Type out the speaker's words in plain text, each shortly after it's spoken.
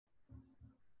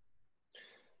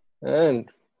And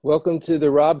welcome to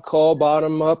the Rob Kall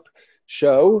Bottom Up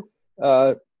show.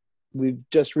 We've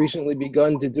just recently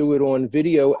begun to do it on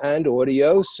video and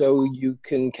audio, so you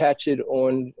can catch it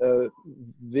on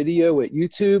video at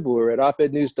YouTube or at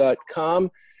opednews.com,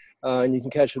 and you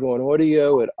can catch it on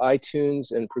audio at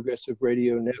iTunes and Progressive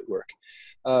Radio Network.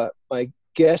 My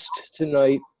guest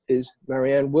tonight is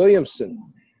Marianne Williamson.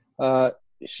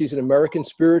 She's an American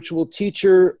spiritual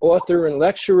teacher, author, and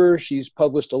lecturer. She's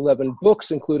published 11 books,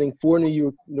 including 4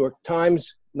 New York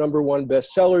Times #1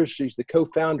 bestsellers. She's the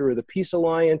co-founder of the Peace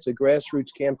Alliance, a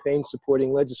grassroots campaign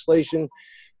supporting legislation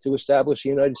to establish the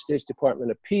United States Department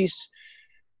of Peace.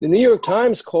 The New York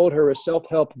Times called her a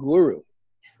self-help guru.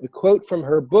 A quote from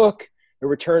her book, A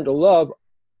Return to Love: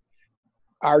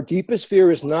 "Our deepest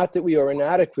fear is not that we are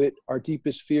inadequate. Our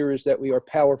deepest fear is that we are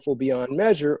powerful beyond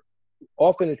measure,"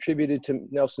 often attributed to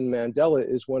Nelson Mandela,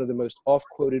 is one of the most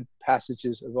oft-quoted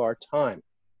passages of our time.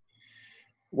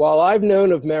 While I've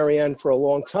known of Marianne for a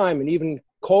long time and even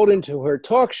called into her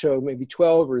talk show maybe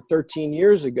 12 or 13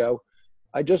 years ago,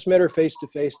 I just met her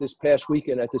face-to-face this past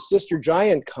weekend at the Sister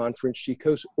Giant conference she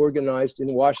co-organized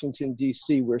in Washington,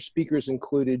 D.C., where speakers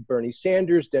included Bernie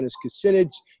Sanders, Dennis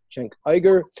Kucinich, Cenk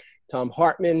Uygur, Tom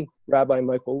Hartman, Rabbi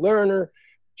Michael Lerner,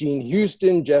 Gene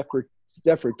Houston, Jeffrey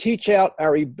Teachout,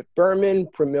 Ari Berman,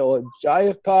 Pramila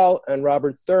Jayapal, and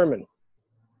Robert Thurman.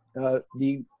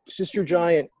 The Sister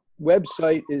Giant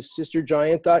website is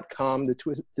sistergiant.com.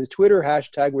 The Twitter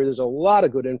hashtag, where there's a lot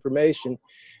of good information,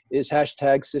 is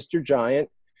hashtag sistergiant.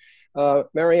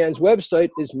 Marianne's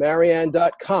website is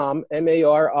marianne.com,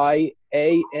 marianne.com.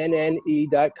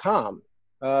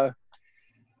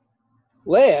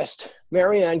 Last,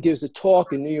 Marianne gives a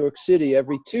talk in New York City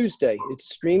every Tuesday. It's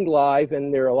streamed live,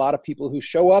 and there are a lot of people who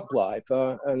show up live.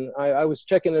 And I was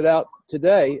checking it out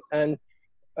today, and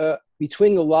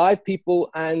between the live people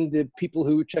and the people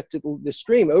who checked the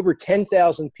stream, over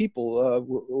 10,000 people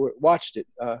watched it.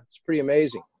 It's pretty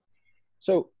amazing.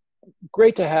 So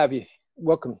great to have you.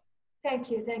 Welcome. Thank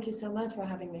you. Thank you so much for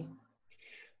having me.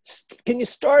 Can you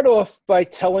start off by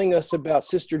telling us about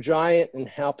Sister Giant and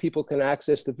how people can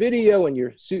access the video and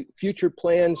your future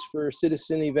plans for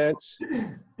citizen events?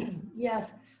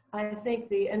 Yes, I think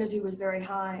the energy was very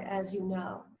high, as you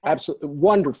know. Absolutely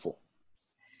wonderful.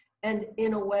 And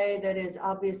in a way that is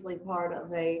obviously part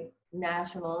of a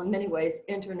national, in many ways,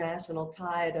 international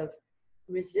tide of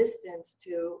resistance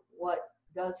to what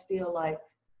does feel like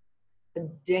a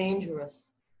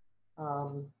dangerous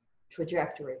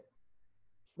trajectory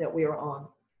that we are on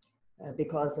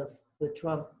because of the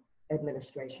Trump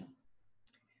administration.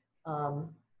 I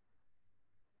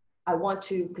want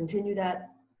to continue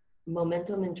that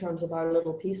momentum in terms of our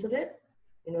little piece of it.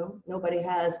 You know, nobody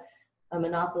has a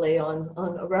monopoly on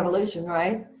a revolution,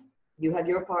 right? You have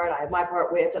your part, I have my part,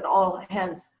 where it's an all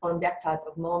hands on deck type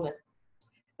of moment.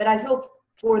 But I feel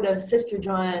for the Sister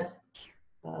Giant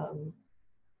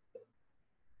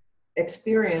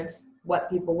experience, what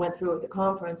people went through at the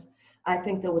conference, I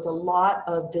think there was a lot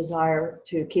of desire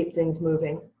to keep things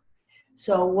moving.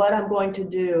 So what I'm going to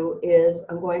do is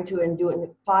I'm going to do it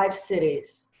in 5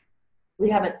 cities. We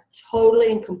haven't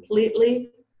totally and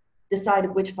completely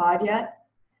decided which 5 yet,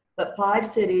 but 5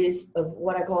 cities of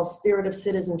what I call spirit of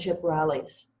citizenship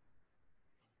rallies.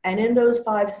 And in those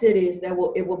 5 cities,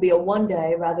 it will be a 1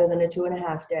 day rather than a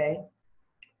 2.5 day.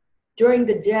 During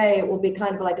the day, it will be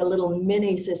kind of like a little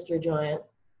mini Sister Giant.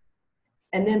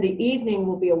 And then the evening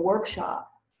will be a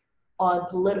workshop on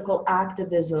political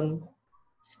activism,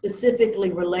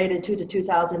 specifically related to the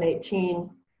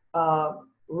 2018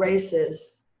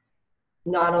 races,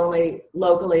 not only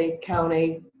locally,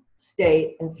 county,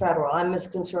 state, and federal. I'm as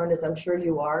concerned as I'm sure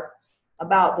you are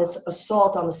about this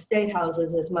assault on the state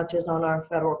houses as much as on our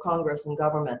federal Congress and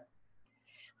government.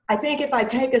 I think if I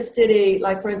take a city,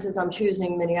 like for instance, I'm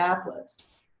choosing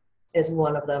Minneapolis as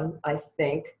one of them, I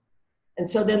think. And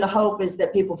so then the hope is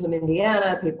that people from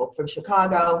Indiana, people from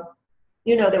Chicago,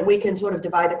 you know, that we can sort of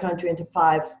divide the country into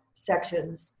 5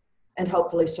 sections and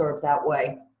hopefully serve that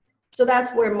way. So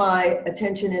that's where my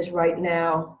attention is right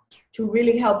now, to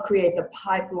really help create the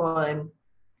pipeline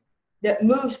that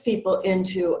moves people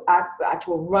into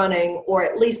actual running, or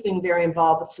at least being very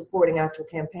involved with supporting actual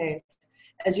campaigns.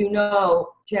 As you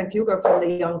know, Cenk Uygur from the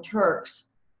Young Turks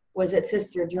was at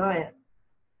Sister Giant,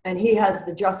 and he has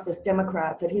the Justice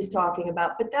Democrats that he's talking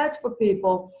about. But that's for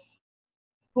people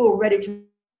who are ready to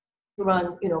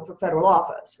run, you know, for federal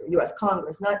office, for U.S.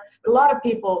 Congress. Not a lot of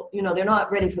people, you know, they're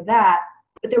not ready for that,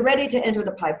 but they're ready to enter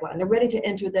the pipeline. They're ready to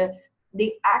enter the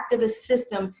activist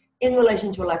system in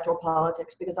relation to electoral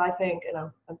politics, because I think, and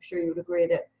I'm sure you would agree,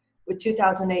 that with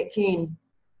 2018,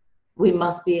 we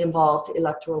must be involved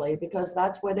electorally, because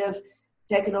that's where they've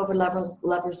taken over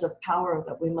levers of power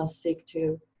that we must seek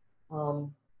to.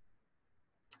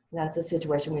 That's a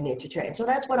situation we need to change. So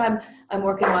that's what I'm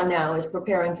working on now, is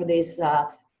preparing for these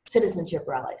citizenship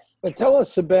rallies. But tell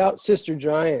us about Sister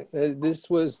Giant. This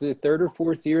was the third or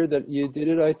fourth year that you did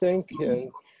it, I think. And,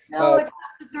 no, it's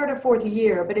not the third or fourth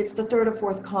year, but it's the third or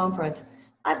fourth conference.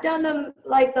 I've done them,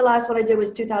 like the last one I did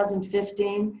was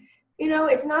 2015. You know,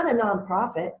 it's not a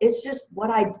nonprofit. It's just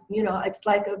what it's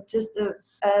like just a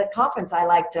conference I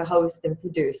like to host and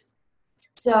produce.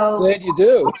 So glad you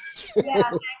do. Yeah,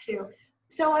 thank you.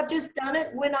 So I've just done it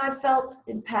when I felt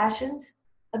impassioned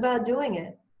about doing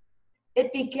it.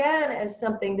 It began as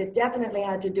something that definitely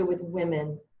had to do with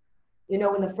women. You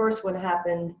know, when the first one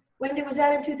happened, when was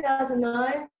that, in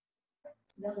 2009?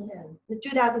 2010.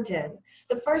 2010.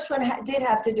 The first one did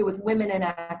have to do with women and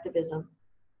activism.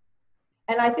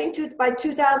 And I think by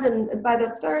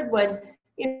the third one,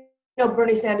 you know,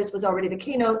 Bernie Sanders was already the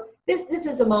keynote. This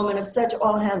is a moment of such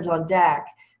all hands on deck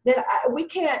that we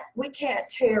can't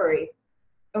tarry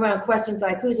around questions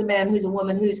like who's a man, who's a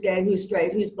woman, who's gay, who's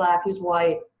straight, who's black, who's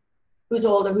white, who's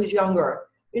older, who's younger.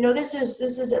 You know, this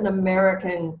is an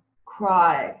American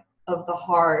cry of the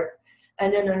heart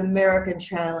and then an American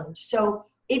challenge. So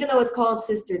even though it's called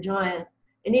Sister Giant,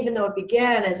 and even though it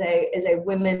began as a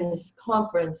women's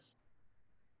conference,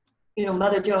 you know,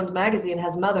 Mother Jones magazine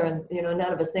has mother, and, you know,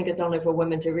 none of us think it's only for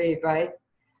women to read, right?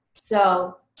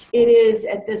 So it is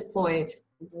at this point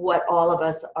what all of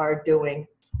us are doing,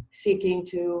 seeking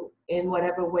to, in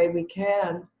whatever way we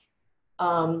can,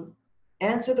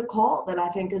 answer the call that I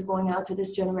think is going out to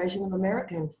this generation of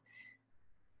Americans.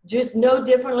 Just no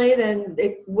differently than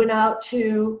it went out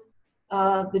to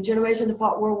the generation that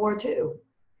fought World War II,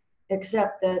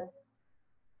 except that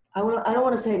I don't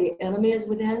want to say the enemy is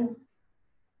within,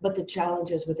 but the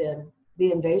challenge is within.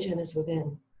 The invasion is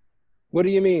within. What do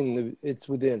you mean it's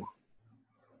within?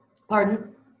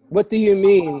 Pardon? What do you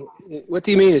mean? What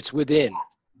do you mean it's within?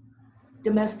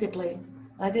 Domestically.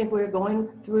 I think we're going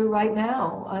through right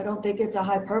now. I don't think it's a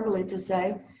hyperbole to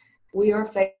say we are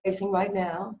facing right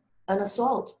now an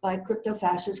assault by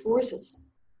crypto-fascist forces.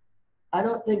 I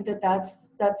don't think that's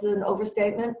an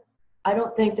overstatement. I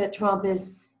don't think that Trump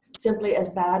is simply as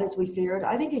bad as we feared.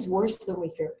 I think he's worse than we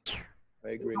feared. I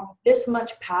agree. This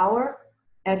much power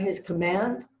at his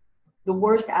command, the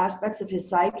worst aspects of his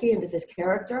psyche and of his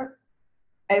character,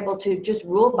 able to just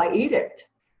rule by edict.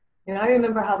 And I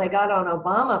remember how they got on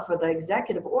Obama for the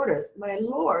executive orders. My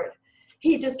Lord,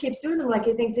 he just keeps doing them like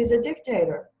he thinks he's a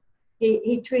dictator.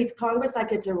 He treats Congress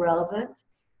like it's irrelevant.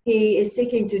 He is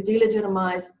seeking to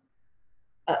delegitimize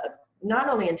not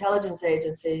only intelligence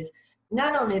agencies,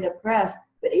 not only the press,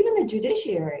 but even the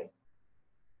judiciary.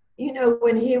 You know,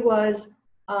 when he was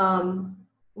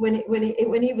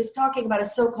when he was talking about a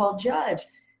so-called judge,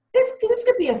 this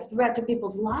could be a threat to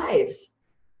people's lives.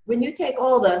 When you take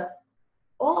all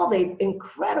the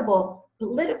incredible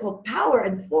political power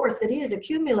and force that he has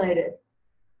accumulated.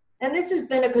 And this has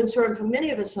been a concern for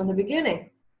many of us from the beginning.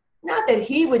 Not that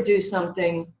he would do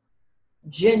something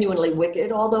genuinely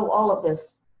wicked, although all of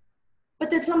this, but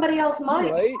that somebody else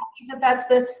might. Right. That's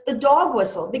the dog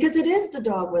whistle, because it is the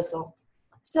dog whistle.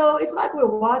 So it's like we're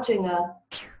watching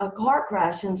a car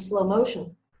crash in slow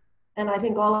motion. And I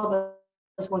think all of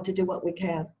us want to do what we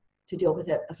can to deal with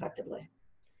it effectively.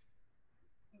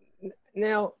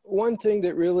 Now, one thing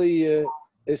that really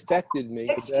affected me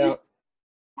Excuse me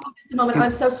just a moment.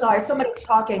 I'm so sorry. Somebody's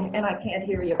talking and I can't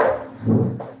hear you.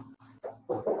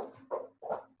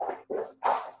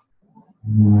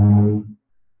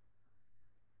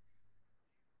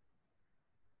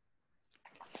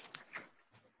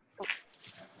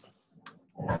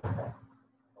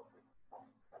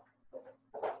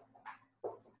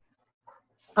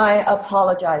 I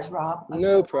apologize, Rob.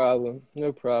 No problem.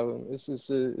 No problem. This is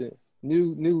a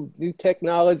new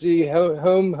technology,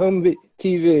 home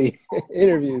TV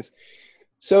interviews.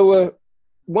 So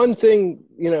one thing,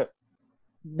 you know,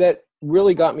 that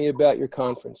really got me about your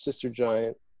conference, Sister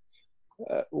Giant,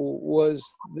 was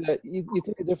that you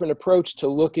took a different approach to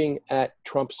looking at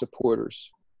Trump supporters.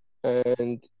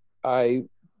 And I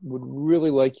would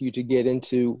really like you to get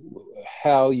into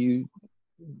how you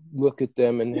look at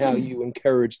them and how you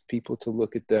encouraged people to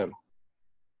look at them.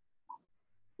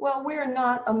 Well, we're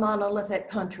not a monolithic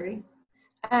country,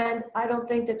 and I don't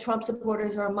think that Trump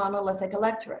supporters are a monolithic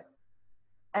electorate.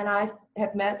 And I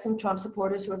have met some Trump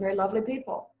supporters who are very lovely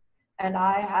people. And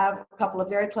I have a couple of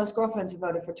very close girlfriends who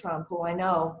voted for Trump, who I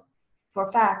know for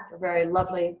a fact are very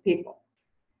lovely people.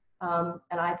 And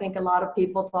I think a lot of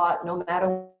people thought no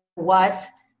matter what,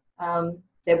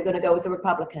 they were going to go with the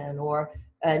Republican, or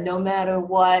No matter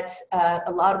what,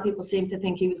 a lot of people seem to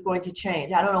think he was going to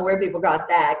change. I don't know where people got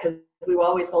that, because we were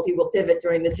always told he will pivot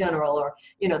during the general, or,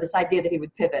 this idea that he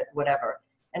would pivot, whatever.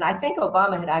 And I think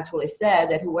Obama had actually said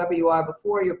that whoever you are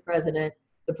before you're president,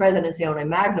 the presidency only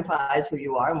magnifies who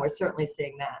you are, and we're certainly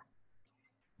seeing that.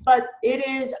 But it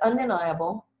is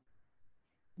undeniable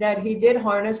that he did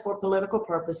harness for political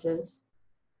purposes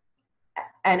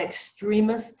an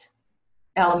extremist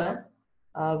element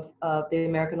of the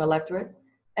American electorate,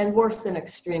 and worse than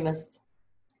extremist,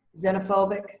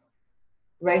 xenophobic,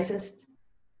 racist,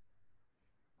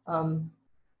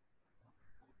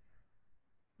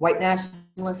 white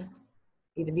nationalist,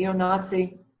 even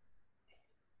neo-Nazi,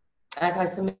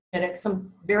 anti-Semitic,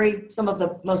 some of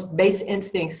the most base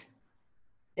instincts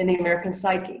in the American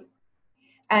psyche.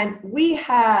 And we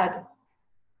thought,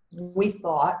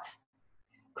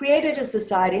 created a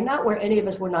society, not where any of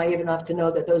us were naive enough to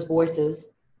know that those voices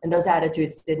and those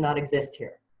attitudes did not exist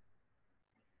here.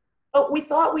 But we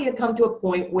thought we had come to a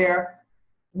point where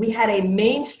we had a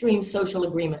mainstream social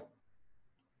agreement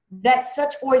that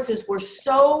such voices were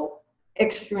so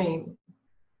extreme,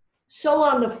 so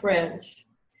on the fringe,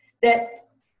 that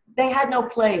they had no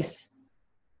place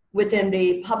within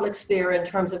the public sphere in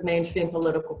terms of mainstream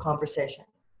political conversation.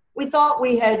 We thought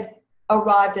we had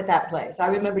arrived at that place. I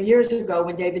remember years ago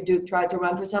when David Duke tried to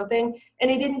run for something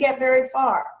and he didn't get very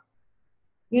far.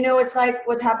 It's like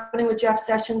what's happening with Jeff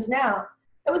Sessions now.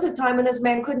 There was a time when this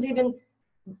man couldn't even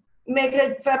make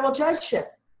a federal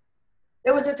judgeship.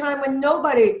 There was a time when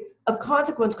nobody of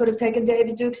consequence could have taken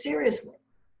David Duke seriously.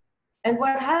 And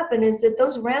what happened is that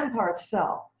those ramparts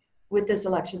fell with this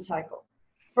election cycle.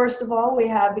 First of all, we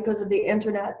have, because of the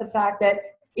internet, the fact that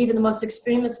even the most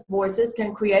extremist voices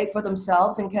can create for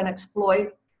themselves and can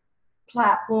exploit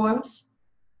platforms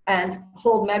and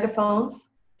hold megaphones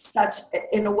such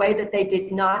in a way that they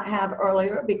did not have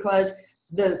earlier, because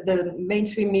the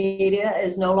mainstream media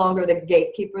is no longer the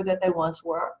gatekeeper that they once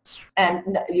were.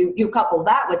 And you couple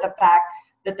that with the fact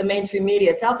that the mainstream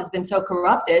media itself has been so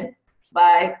corrupted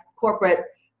by corporate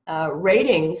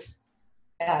ratings,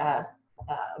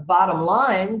 bottom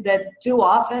line, that too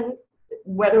often,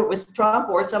 whether it was Trump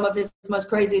or some of his most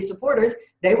crazy supporters,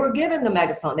 they were given the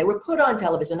megaphone. They were put on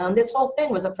television. And this whole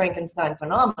thing was a Frankenstein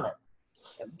phenomenon.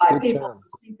 But people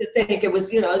seem to think it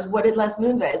was, what did Les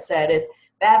Moonves said? It's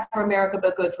bad for America,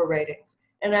 but good for ratings.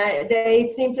 And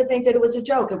they seem to think that it was a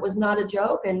joke. It was not a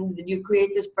joke. And you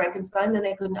create this Frankenstein, then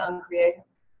they couldn't uncreate him.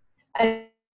 I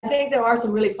think there are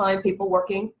some really fine people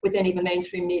working within even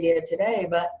mainstream media today,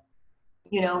 but,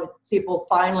 people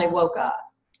finally woke up.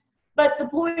 But the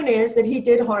point is that he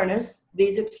did harness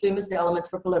these extremist elements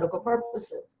for political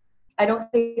purposes. I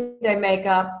don't think they make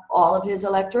up all of his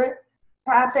electorate.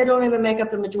 Perhaps they don't even make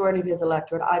up the majority of his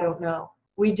electorate. I don't know.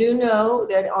 We do know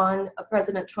that on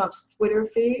President Trump's Twitter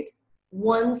feed,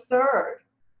 1/3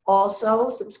 also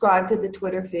subscribe to the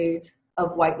Twitter feeds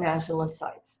of white nationalist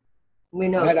sites. We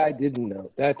know that. this. I didn't know.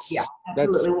 That's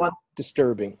absolutely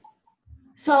disturbing.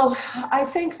 So I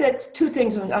think that two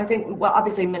things. Well,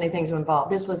 obviously many things are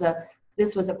involved. This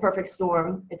was a perfect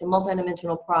storm. It's a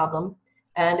multidimensional problem,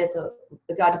 and it's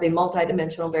got to be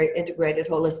multidimensional, very integrated,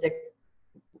 holistic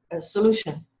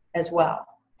solution as well.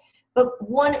 But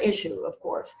one issue, of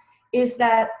course, is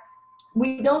that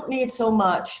we don't need so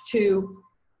much to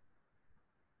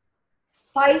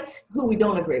fight who we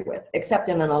don't agree with, except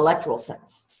in an electoral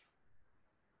sense.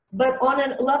 But on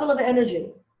a level of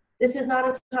energy, this is not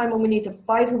a time when we need to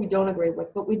fight who we don't agree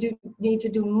with, but we do need to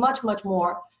do much, much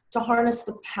more to harness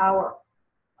the power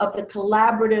of the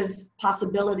collaborative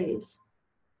possibilities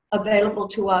available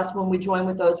to us when we join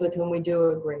with those with whom we do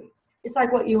agree. It's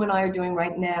like what you and I are doing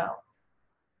right now.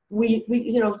 We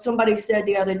somebody said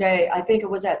the other day, I think it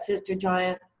was at Sister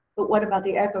Giant, but what about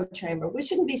the echo chamber? We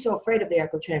shouldn't be so afraid of the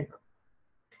echo chamber.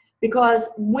 Because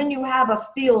when you have a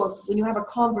field, when you have a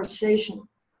conversation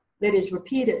that is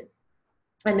repeated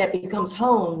and that becomes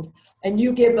honed, and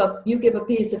you give a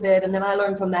piece of it, and then I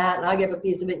learn from that, and I give a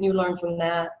piece of it, and you learn from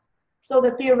that. So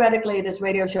that theoretically, this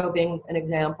radio show being an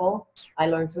example, I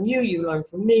learn from you, you learn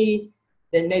from me,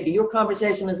 then maybe your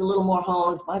conversation is a little more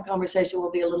honed, my conversation will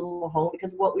be a little more honed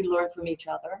because of what we learn from each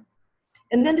other.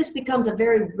 And then this becomes a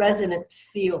very resonant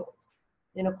field.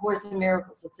 In A Course in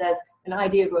Miracles, it says, an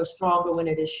idea grows stronger when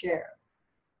it is shared.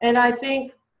 And I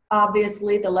think,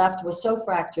 obviously, the left was so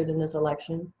fractured in this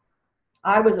election.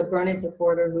 I was a Bernie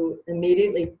supporter who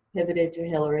immediately pivoted to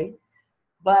Hillary,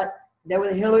 but there were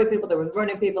the Hillary people, there were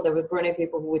Bernie people, there were Bernie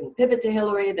people who wouldn't pivot to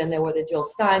Hillary, then there were the Jill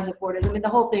Stein supporters. I mean, the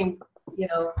whole thing,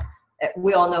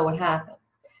 we all know what happened.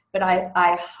 But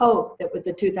I hope that with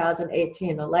the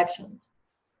 2018 elections,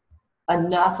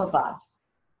 enough of us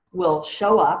will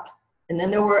show up And then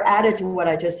there were added to what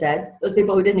I just said, those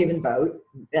people who didn't even vote,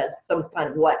 as some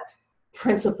kind of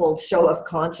principled show of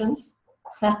conscience.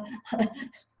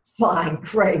 Fine,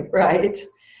 great, right?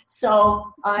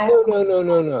 So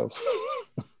No.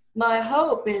 My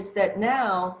hope is that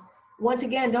now, once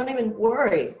again, don't even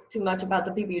worry too much about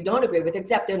the people you don't agree with,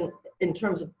 except in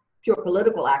terms of pure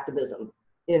political activism,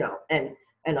 and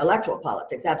electoral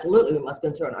politics. Absolutely, we must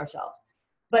concern ourselves.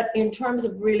 But in terms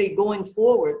of really going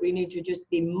forward, we need to just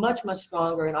be much, much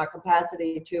stronger in our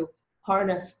capacity to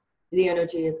harness the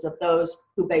energies of those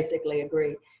who basically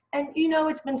agree. And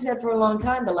it's been said for a long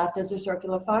time, the left is a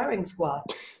circular firing squad.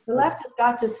 The left has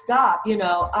got to stop.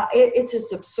 It's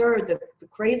just absurd, the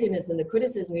craziness and the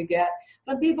criticism you get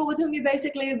from people with whom you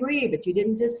basically agree, but you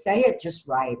didn't just say it just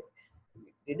right.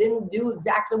 You didn't do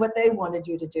exactly what they wanted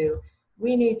you to do.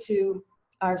 We need to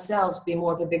ourselves be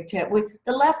more of a big tent.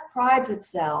 The left prides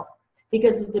itself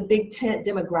because it's a big tent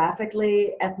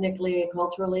demographically, ethnically,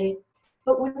 culturally,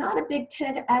 but we're not a big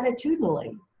tent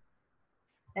attitudinally.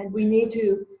 And we need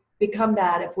to become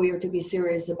that if we are to be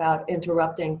serious about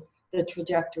interrupting the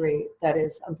trajectory that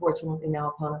is unfortunately now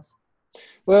upon us.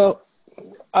 Well,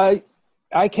 I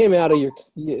came out of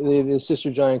the Sister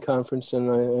Giant Conference, and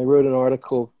I wrote an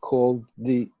article called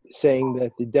saying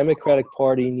that the Democratic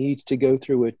Party needs to go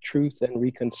through a truth and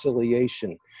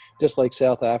reconciliation, just like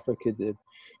South Africa did.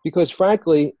 Because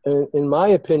frankly, in my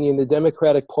opinion, the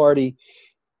Democratic Party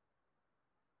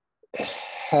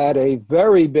had a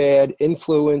very bad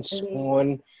influence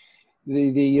on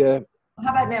the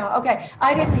How about now? Okay,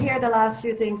 I didn't hear the last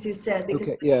few things you said.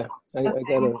 Because okay, yeah. I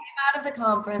came out of the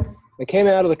conference. I came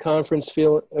out of the conference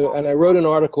and I wrote an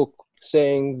article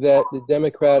saying that the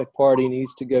Democratic Party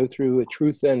needs to go through a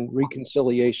truth and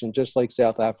reconciliation, just like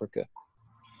South Africa.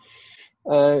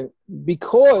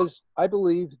 Because I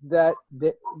believe that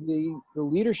the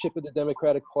leadership of the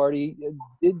Democratic Party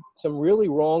did some really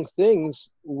wrong things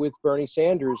with Bernie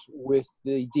Sanders, with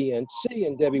the DNC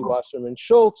and Debbie Wasserman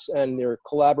Schultz, and their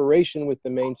collaboration with the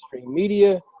mainstream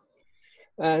media.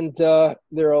 And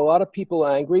there are a lot of people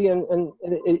angry, and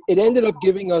it ended up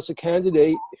giving us a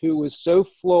candidate who was so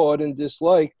flawed and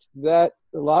disliked that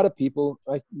a lot of people,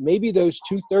 maybe those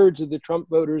 2/3 of the Trump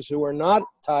voters who are not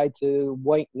tied to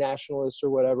white nationalists or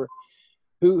whatever,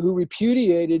 who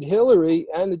repudiated Hillary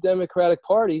and the Democratic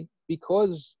Party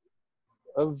because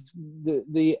of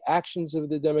the actions of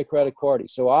the Democratic Party.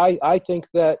 So I think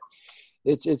that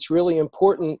it's really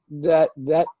important that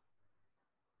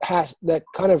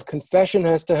kind of confession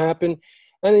has to happen.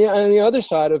 And the other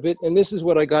side of it, and this is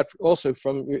what I got also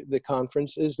from the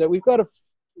conference, is that we've got to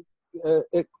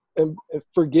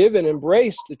forgive and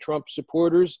embrace the Trump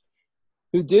supporters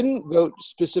who didn't vote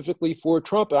specifically for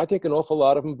Trump. I think an awful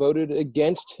lot of them voted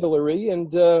against Hillary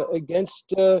and against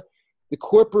the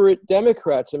corporate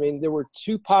Democrats. I mean, there were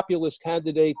two populist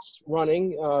candidates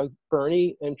running,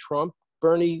 Bernie and Trump.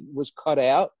 Bernie was cut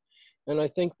out. And I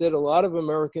think that a lot of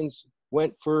Americans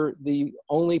went for the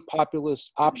only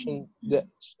populist option that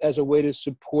as a way to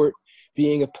support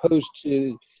being opposed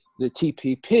to the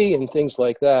TPP and things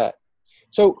like that.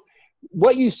 So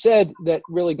what you said that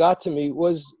really got to me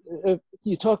was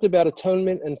you talked about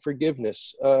atonement and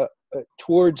forgiveness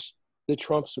towards the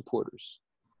Trump supporters.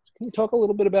 Can you talk a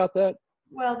little bit about that?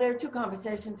 Well, there are two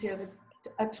conversations here. The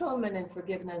atonement and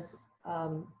forgiveness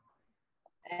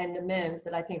and amends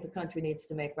that I think the country needs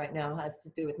to make right now has to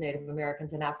do with Native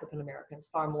Americans and African Americans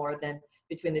far more than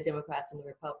between the Democrats and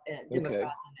the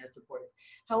Democrats and their supporters.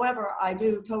 However, I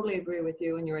do totally agree with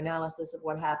you in your analysis of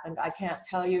what happened. I can't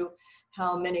tell you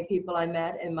how many people I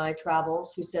met in my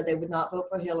travels who said they would not vote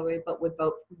for Hillary, but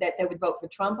that they would vote for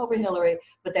Trump over Hillary,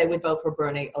 but they would vote for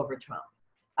Bernie over Trump.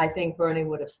 I think Bernie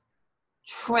would have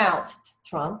trounced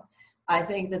Trump. I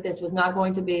think that this was not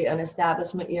going to be an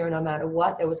establishment year no matter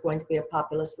what. There was going to be a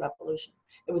populist revolution.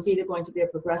 It was either going to be a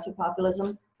progressive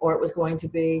populism or it was going to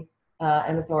be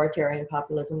an authoritarian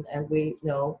populism, and we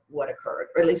know what occurred,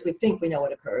 or at least we think we know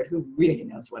what occurred. Who really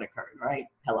knows what occurred, right?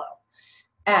 Hello.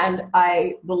 And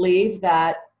I believe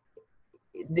that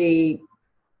the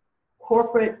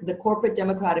corporate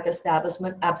Democratic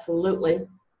establishment absolutely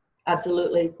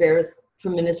bears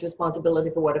tremendous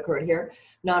responsibility for what occurred here,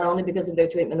 not only because of their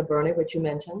treatment of Bernie, which you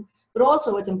mentioned, but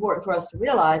also it's important for us to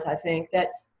realize, I think, that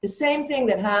the same thing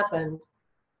that happened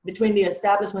between the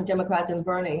establishment Democrats and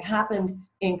Bernie happened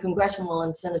in congressional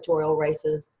and senatorial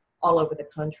races all over the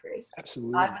country.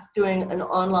 Absolutely. I was doing an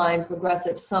online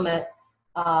progressive summit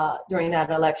during that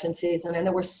election season, and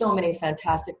there were so many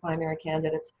fantastic primary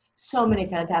candidates,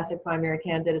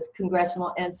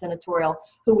 congressional and senatorial,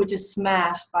 who were just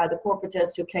smashed by the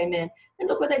corporatists who came in. And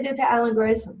look what they did to Alan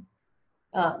Grayson,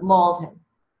 mauled him.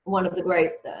 one of the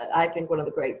great, I think one of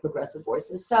the great progressive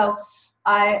voices. So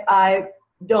I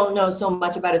don't know so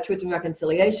much about a Truth and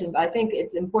Reconciliation, but I think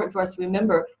it's important for us to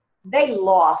remember they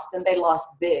lost, and they lost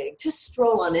big. Just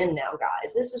stroll on in now,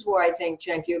 guys. This is where I think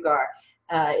Cenk Uygur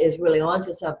is really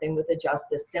onto something with the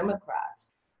Justice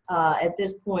Democrats. At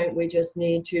this point, we just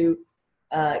need to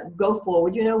go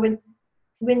forward. You know,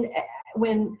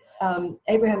 when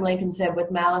Abraham Lincoln said, "With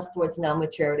malice towards none,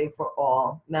 with charity for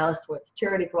all," malice towards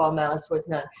charity for all, malice towards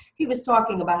none, he was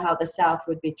talking about how the South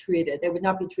would be treated. They would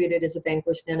not be treated as a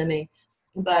vanquished enemy,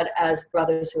 but as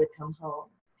brothers who had come home.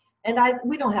 And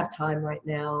we don't have time right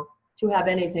now to have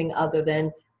anything other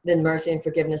than mercy and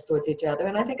forgiveness towards each other.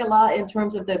 And I think a lot in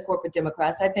terms of the corporate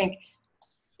Democrats, I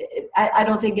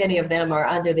don't think any of them are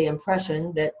under the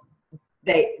impression that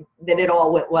it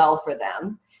all went well for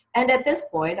them. And at this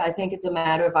point, I think it's a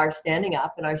matter of our standing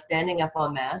up and our standing up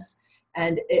en masse.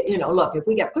 And look, if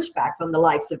we get pushback from the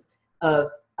likes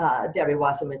of Debbie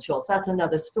Wasserman Schultz, that's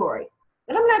another story.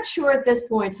 But I'm not sure at this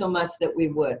point so much that we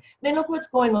would. I mean, look what's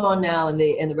going on now in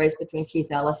the race between Keith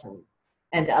Ellison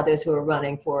and others who are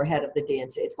running for head of the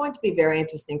DNC. It's going to be very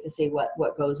interesting to see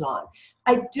what goes on.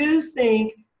 I do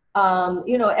think,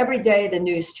 every day the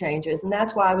news changes, and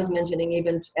that's why I was mentioning,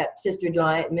 even at Sister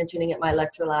Giant, mentioning at my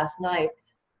lecture last night,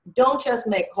 don't just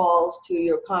make calls to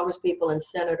your congresspeople and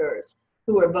senators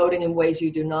who are voting in ways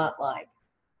you do not like.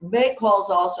 Make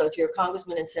calls also to your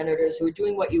congressmen and senators who are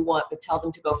doing what you want, but tell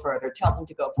them to go further, tell them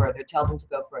to go further, tell them to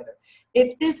go further.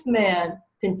 If this man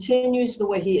continues the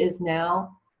way he is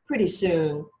now, pretty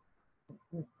soon,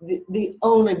 the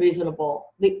only reasonable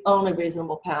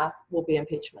path will be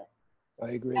impeachment.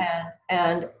 I agree.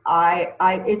 And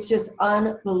it's just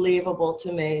unbelievable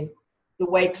to me the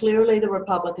way clearly the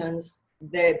Republicans,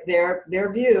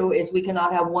 their view is we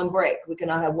cannot have one break, we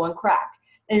cannot have one crack.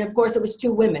 And of course, it was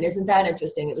two women. Isn't that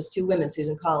interesting? It was two women,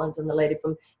 Susan Collins and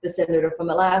the senator from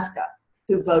Alaska,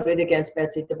 who voted against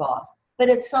Betsy DeVos. But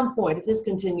at some point, if this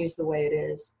continues the way it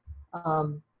is,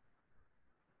 I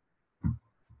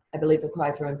believe the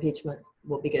cry for impeachment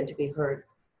will begin to be heard.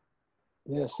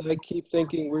 Yes, I keep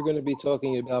thinking we're going to be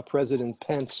talking about President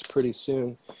Pence pretty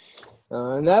soon.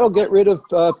 And that'll get rid of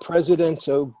Presidents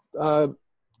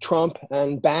Trump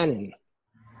and Bannon,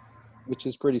 which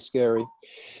is pretty scary.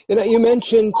 You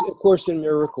mentioned A Course in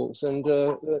Miracles, and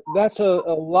that's a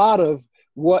lot of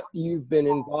what you've been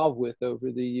involved with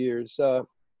over the years.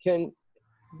 Can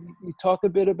you talk a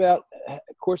bit about A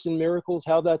Course in Miracles,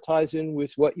 how that ties in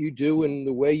with what you do and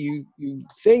the way you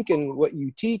think and what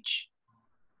you teach?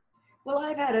 Well,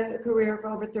 I've had a career for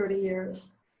over 30 years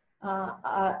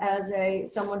as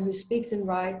someone who speaks and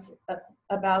writes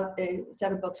about a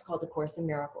set of books called A Course in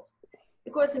Miracles.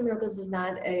 The Course in Miracles is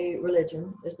not a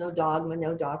religion. There's no dogma,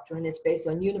 no doctrine. It's based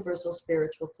on universal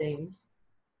spiritual themes.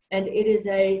 And it is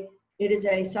a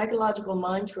psychological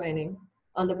mind training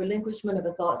on the relinquishment of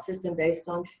a thought system based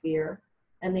on fear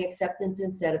and the acceptance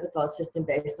instead of a thought system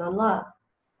based on love.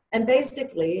 And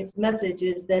basically, its message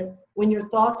is that when your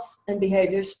thoughts and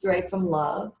behaviors stray from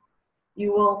love,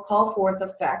 you will call forth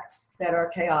effects that are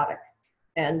chaotic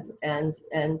and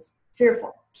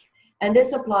fearful. And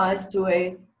this applies to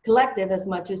a collective as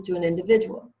much as to an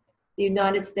individual. The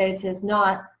United States has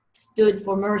not stood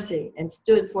for mercy and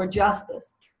stood for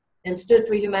justice and stood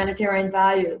for humanitarian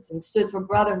values and stood for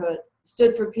brotherhood,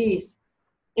 stood for peace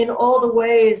in all the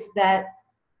ways that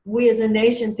we as a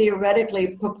nation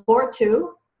theoretically purport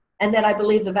to, and that I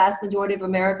believe the vast majority of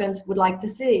Americans would like to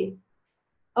see.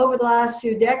 Over the last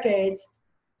few decades,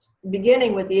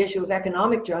 beginning with the issue of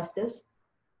economic justice,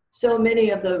 so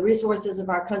many of the resources of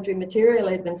our country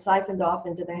materially have been siphoned off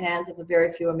into the hands of a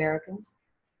very few Americans,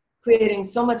 creating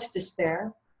so much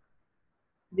despair.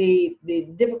 The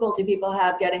difficulty people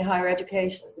have getting higher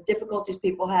education, the difficulties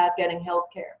people have getting health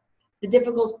care, the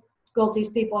difficulties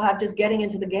people have just getting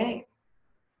into the game.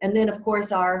 And then, of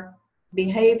course, our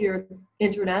behavior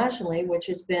internationally, which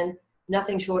has been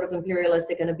nothing short of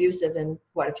imperialistic and abusive in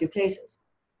quite a few cases.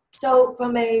 So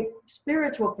from a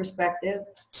spiritual perspective,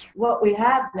 what we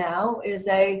have now is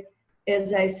a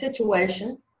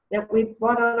situation that we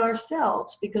brought on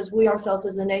ourselves because we ourselves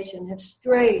as a nation have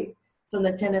strayed from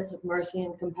the tenets of mercy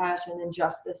and compassion and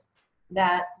justice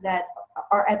that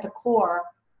are at the core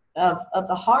of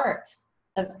the heart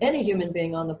of any human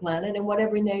being on the planet and what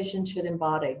every nation should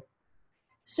embody.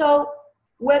 So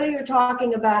whether you're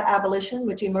talking about abolition,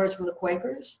 which emerged from the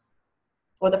Quakers,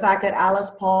 or the fact that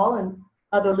Alice Paul and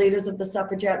other leaders of the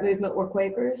suffragette movement were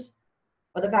Quakers,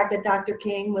 or the fact that Dr.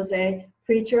 King was a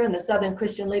preacher in the Southern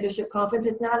Christian Leadership Conference,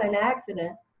 it's not an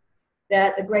accident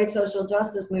that the great social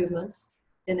justice movements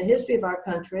in the history of our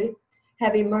country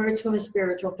have emerged from a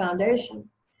spiritual foundation.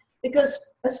 because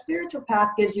a spiritual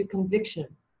path gives you conviction.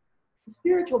 A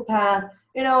spiritual path,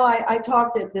 you know, I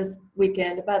talked at this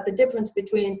weekend about the difference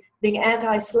between being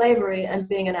anti-slavery and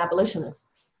being an abolitionist.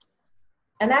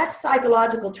 And that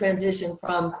psychological transition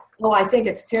from, oh, I think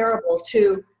it's terrible,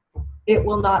 to it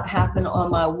will not happen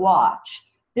on my watch.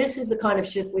 This is the kind of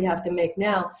shift we have to make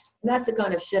now. And that's the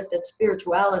kind of shift that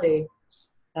spirituality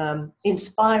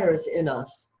inspires in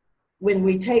us when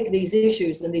we take these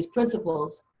issues and these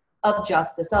principles of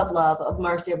justice, of love, of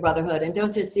mercy, of brotherhood, and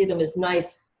don't just see them as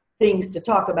nice things to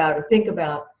talk about or think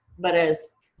about, but as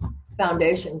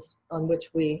foundations on which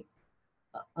we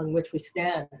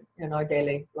stand in our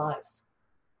daily lives.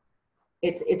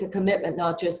 It's a commitment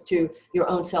not just to your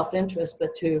own self-interest,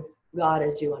 but to God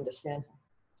as you understand him.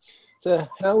 So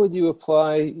how would you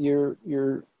apply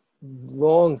your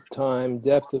long time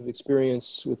depth of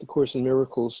experience with the Course in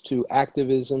Miracles to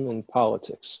activism and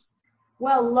politics?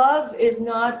 Well, love is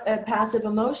not a passive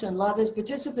emotion. Love is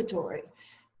participatory.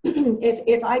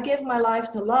 If I give my life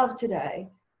to love today,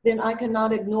 then I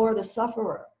cannot ignore the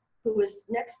sufferer who is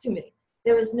next to me.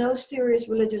 There is no serious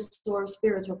religious or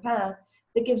spiritual path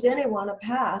that gives anyone a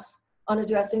pass on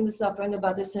addressing the suffering of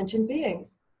other sentient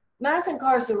beings. Mass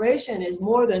incarceration is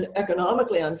more than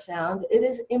economically unsound. It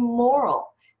is immoral.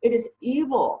 It is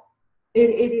evil.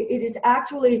 It is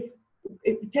actually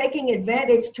taking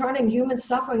advantage, it's turning human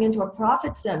suffering into a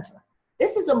profit center.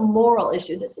 This is a moral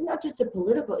issue. This is not just a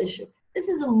political issue. This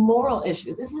is a moral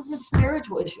issue. This is a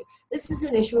spiritual issue. This is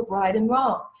an issue of right and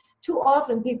wrong. Too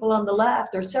often people on the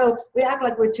left we act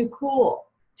like we're too cool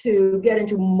to get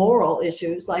into moral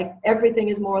issues, like everything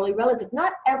is morally relative.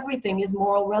 Not everything is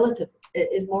morally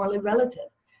relative.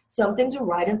 Some things are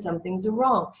right and some things are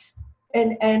wrong.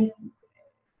 And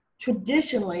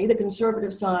traditionally, the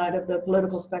conservative side of the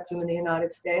political spectrum in the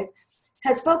United States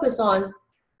has focused on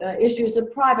issues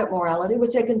of private morality,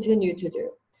 which they continue to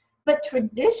do. But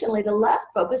traditionally, the left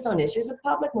focused on issues of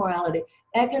public morality.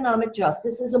 Economic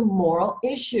justice is a moral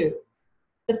issue.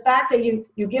 The fact that you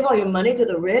give all your money to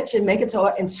the rich and make it so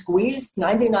and squeeze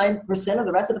 99% of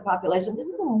the rest of the population, this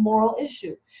is a moral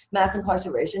issue. Mass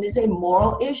incarceration is a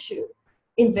moral issue.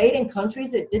 Invading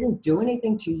countries that didn't do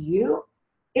anything to you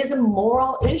is a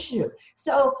moral issue.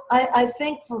 So I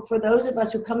think for those of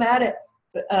us who come at it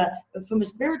from a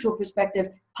spiritual perspective,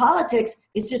 politics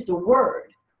is just a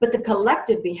word, but the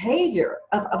collective behavior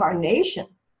of our nation,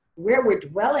 where we're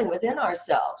dwelling within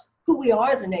ourselves, who we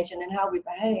are as a nation and how we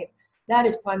behave, that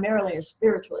is primarily a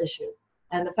spiritual issue.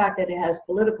 And the fact that it has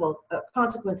political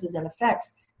consequences and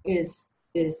effects is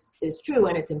true,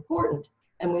 and it's important.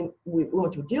 And we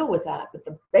want to deal with that. But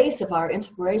the base of our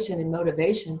inspiration and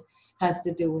motivation has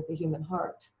to do with the human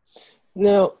heart.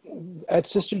 Now, at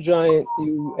Sister Giant,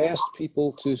 you asked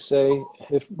people to say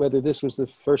whether this was the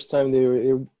first time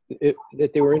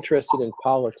that they were interested in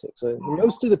politics.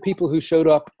 Most of the people who showed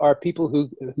up are people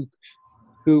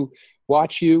who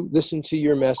watch you, listen to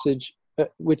your message,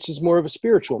 which is more of a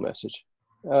spiritual message,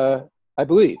 I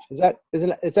believe. Is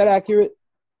that accurate?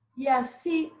 Yes.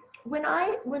 See, when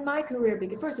my career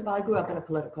began, first of all, I grew up in a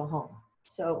political home.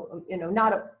 So,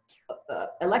 not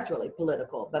electorally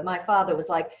political, but my father was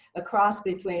like a cross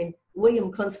between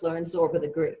William Kunstler and Zorba the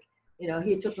Greek.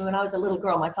 He took me, when I was a little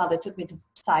girl, my father took me to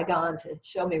Saigon to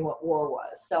show me what war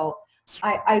was. So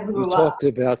I grew up. You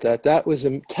talked about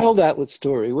that. Tell that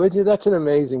story, would you? That's an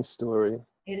amazing story.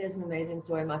 It is an amazing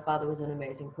story. My father was an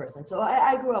amazing person. So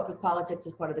I grew up with politics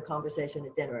as part of the conversation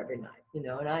at dinner every night,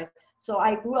 and so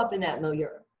I grew up in that milieu.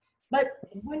 But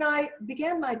when I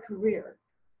began my career,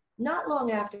 not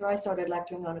long after I started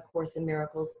lecturing on A Course in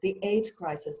Miracles, the AIDS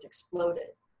crisis exploded.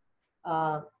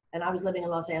 And I was living in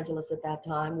Los Angeles at that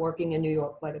time, working in New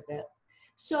York quite a bit.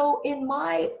 So in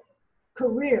my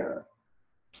career,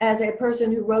 as a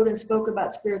person who wrote and spoke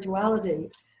about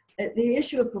spirituality, the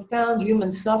issue of profound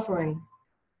human suffering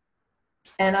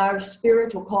and our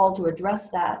spiritual call to address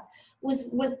that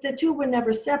was the two were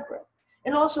never separate.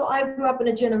 And also I grew up in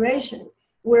a generation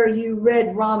where you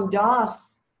read Ram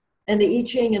Dass and the I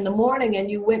Ching in the morning, and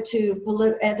you went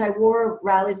to anti-war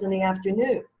rallies in the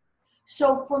afternoon.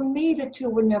 So for me, the two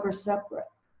were never separate.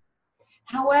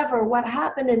 However, what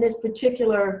happened in this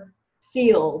particular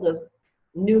field of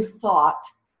new thought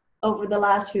over the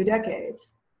last few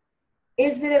decades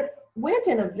is that it went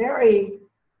in a very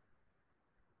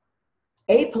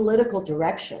apolitical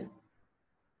direction.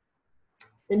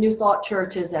 The new thought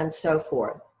churches and so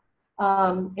forth,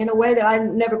 in a way that I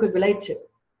never could relate to.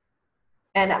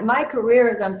 And my career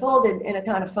has unfolded in a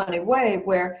kind of funny way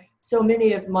where so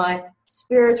many of my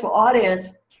spiritual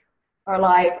audience are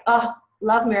like, oh,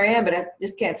 love Marianne, but I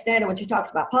just can't stand it when she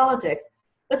talks about politics.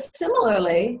 But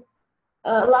similarly,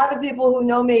 a lot of people who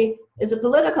know me is a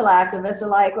political activist are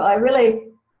like, well, I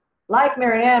really like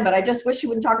Marianne, but I just wish she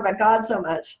wouldn't talk about God so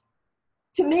much.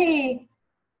 To me,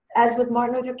 as with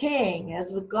Martin Luther King,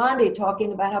 as with Gandhi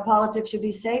talking about how politics should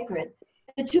be sacred,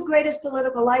 the two greatest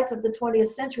political lights of the 20th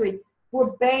century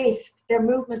were based, their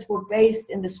movements were based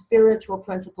in the spiritual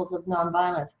principles of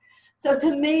nonviolence. So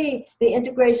to me, the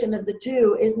integration of the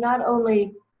two is not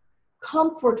only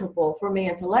comfortable for me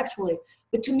intellectually,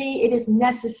 but to me it is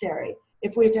necessary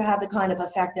if we're to have the kind of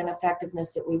effect and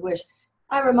effectiveness that we wish.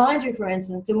 I remind you, for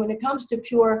instance, and when it comes to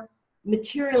pure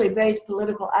materially based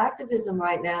political activism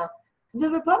right now, the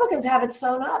Republicans have it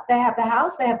sewn up. They have the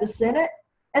House, they have the Senate,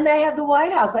 and they have the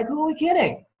White House. Like, who are we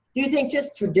kidding? Do you think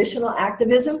just traditional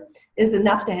activism is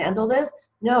enough to handle this?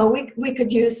 No, we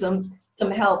could use some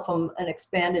help from an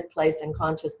expanded place in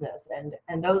consciousness.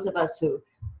 And those of us who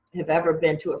have ever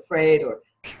been too afraid or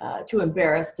too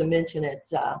embarrassed to mention it,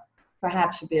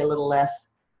 perhaps should be a little less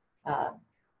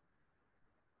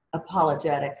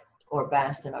apologetic or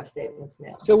vast in our statements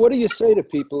now. So what do you say to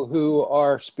people who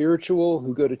are spiritual,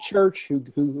 who go to church,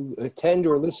 who attend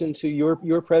or listen to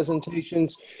your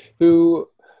presentations, who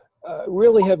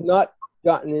really have not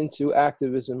gotten into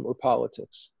activism or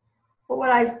politics? But what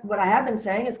I have been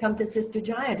saying is come to Sister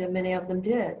Giant, and many of them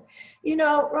did. You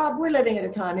know, Rob, we're living at a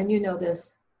time, and you know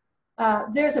this,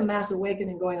 there's a mass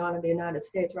awakening going on in the United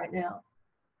States right now.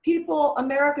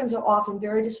 Americans are often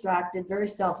very distracted, very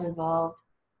self-involved,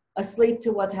 asleep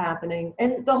to what's happening.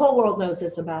 And the whole world knows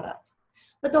this about us.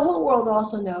 But the whole world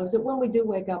also knows that when we do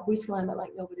wake up, we slam it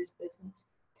like nobody's business.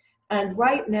 And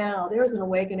right now, there's an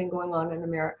awakening going on in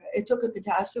America. It took a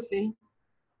catastrophe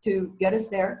to get us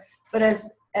there. But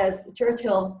as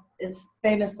Churchill is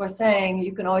famous for saying,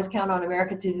 you can always count on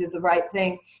America to do the right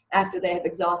thing after they have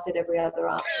exhausted every other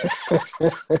option.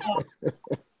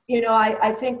 You know,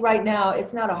 I think right now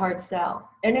it's not a hard sell.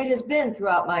 And it has been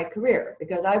throughout my career,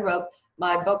 because I wrote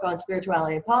my book on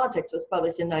spirituality and politics was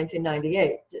published in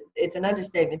 1998. It's an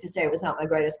understatement to say it was not my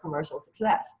greatest commercial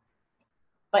success.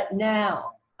 But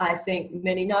now I think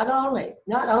not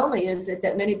only is it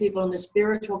that many people in the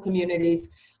spiritual communities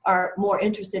are more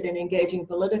interested in engaging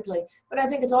politically, but I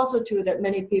think it's also true that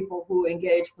many people who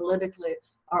engage politically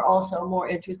are also more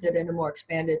interested in a more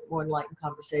expanded, more enlightened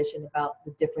conversation about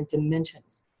the different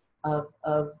dimensions of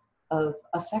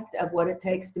what it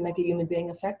takes to make a human being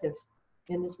effective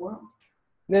in this world.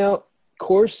 Now,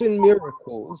 Course in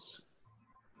Miracles,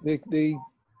 the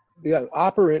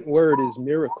operant word is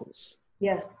miracles.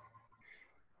 Yes.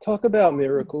 Talk about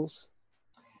miracles.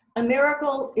 A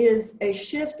miracle is a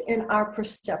shift in our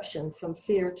perception from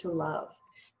fear to love.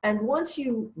 And once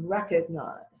you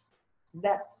recognize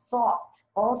that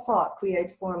all thought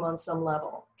creates form on some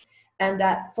level, and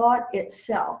that thought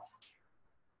itself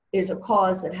is a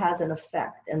cause that has an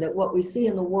effect, and that what we see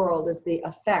in the world is the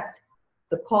effect,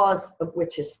 the cause of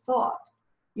which is thought,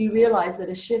 you realize that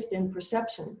a shift in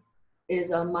perception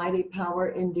is a mighty power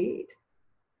indeed.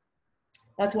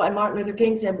 That's why Martin Luther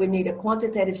King said we need a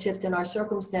quantitative shift in our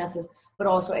circumstances, but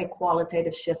also a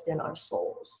qualitative shift in our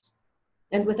souls.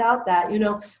 And without that, you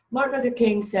know, Martin Luther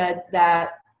King said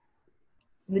that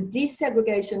the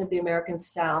desegregation of the American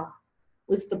South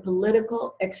was the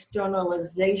political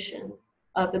externalization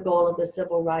of the goal of the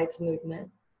civil rights movement,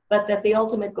 but that the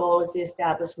ultimate goal is the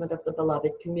establishment of the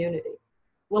beloved community.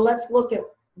 Well, let's look at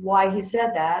why he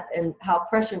said that and how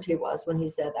prescient he was when he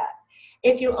said that.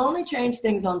 If you only change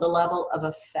things on the level of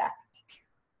effect,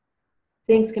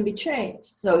 things can be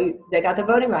changed. So they got the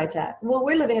Voting Rights Act. Well,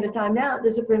 we're living at a time now,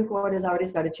 the Supreme Court has already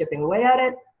started chipping away at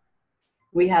it.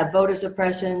 We have voter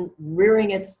suppression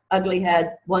rearing its ugly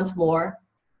head once more.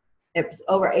 It's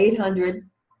over 800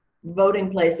 voting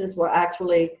places were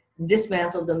actually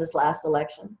dismantled in this last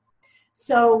election.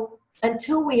 So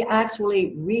until we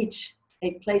actually reach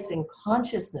a place in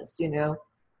consciousness, you know,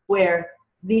 where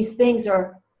these things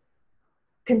are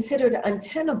considered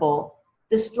untenable,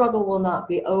 the struggle will not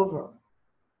be over.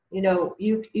 You know,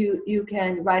 you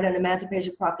can write an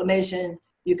Emancipation Proclamation,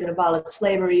 you can abolish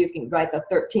slavery, you can write the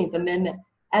 13th Amendment.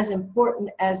 As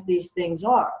important as these things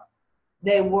are,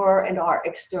 they were and are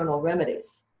external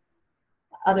remedies.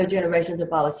 Other generations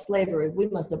abolished slavery, we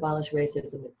must abolish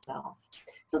racism itself.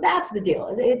 So that's the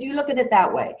deal. If you look at it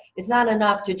that way, it's not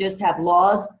enough to just have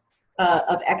laws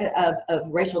of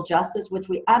racial justice, which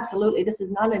we absolutely, this is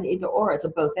not an either or, it's a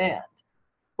both and.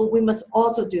 But we must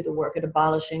also do the work at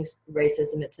abolishing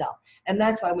racism itself. And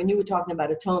that's why when you were talking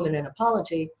about atonement and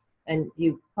apology, and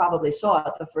you probably saw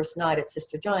it the first night at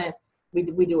Sister Giant, we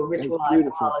do a ritualized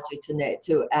apology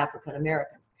to African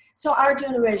Americans. So our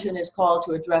generation is called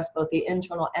to address both the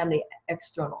internal and the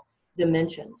external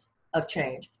dimensions of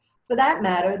change. For that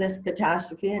matter, this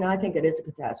catastrophe, and I think it is a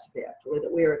catastrophe actually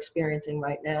that we are experiencing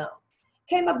right now,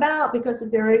 came about because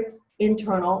of very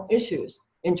internal issues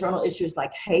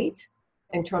like hate,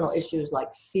 internal issues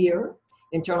like fear,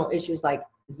 internal issues like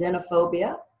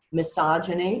xenophobia,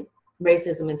 misogyny,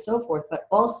 racism, and so forth. But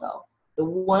also, the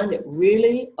one that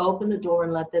really opened the door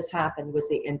and let this happen was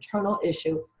the internal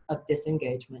issue of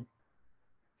disengagement.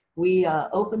 We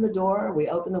opened the door, we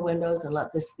opened the windows and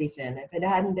let this thief in. If it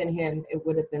hadn't been him, it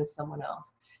would have been someone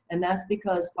else. And that's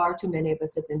because far too many of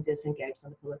us have been disengaged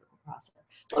from the political process.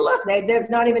 Well, look, they're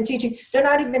not even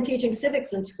teaching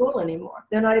civics in school anymore.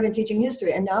 They're not even teaching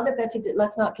history. And now that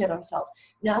let's not kid ourselves.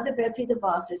 Now that Betsy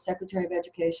DeVos is Secretary of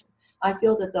Education, I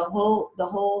feel that the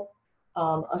whole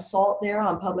assault there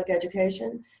on public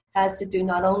education has to do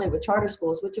not only with charter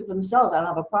schools, which of themselves I don't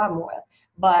have a problem with,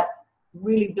 but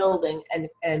really building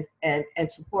and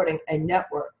supporting a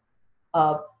network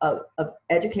of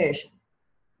education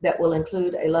that will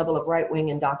include a level of right-wing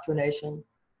indoctrination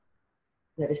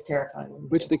that is terrifying.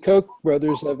 Which the Koch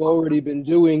brothers have already been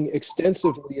doing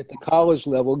extensively at the college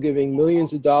level, giving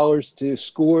millions of dollars to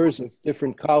scores of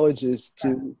different colleges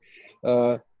to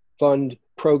fund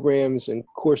programs and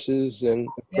courses and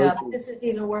approaches. Yeah, but this is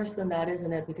even worse than that,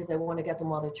 isn't it? Because they want to get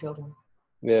them while they're children.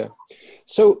 Yeah.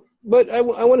 So, but I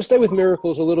want to stay with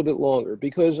miracles a little bit longer,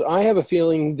 because I have a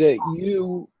feeling that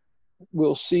you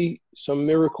will see some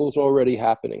miracles already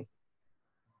happening.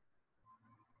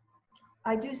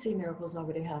 I do see miracles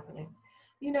already happening.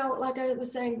 You know, like I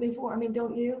was saying before, I mean,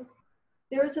 don't you?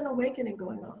 There is an awakening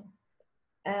going on.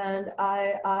 And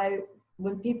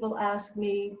when people ask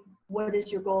me, what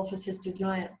is your goal for Sister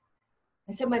Giant?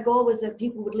 I said, my goal was that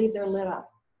people would leave their lid up.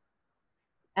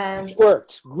 And it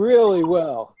worked really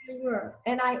well. They were.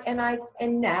 And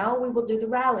now we will do the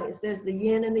rallies. There's the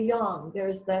yin and the yang.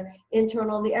 There's the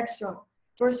internal and the external.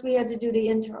 First, we had to do the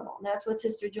internal. And that's what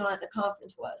Sister John at the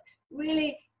conference was.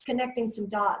 Really connecting some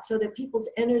dots so that people's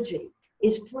energy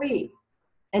is free.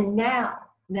 And now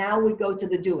we go to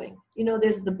the doing. You know,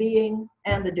 there's the being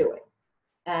and the doing.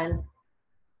 And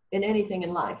in anything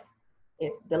in life,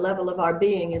 if the level of our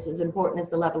being is as important as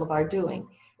the level of our doing.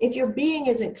 If your being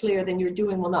isn't clear, then your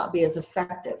doing will not be as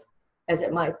effective as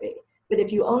it might be. But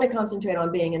if you only concentrate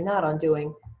on being and not on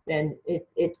doing, then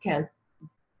it can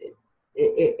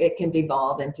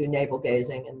devolve into navel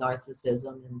gazing and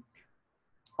narcissism and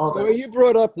all those. Well, you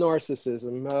brought up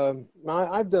narcissism.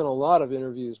 I've done a lot of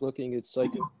interviews looking at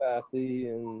psychopathy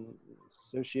and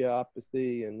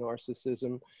sociopathy and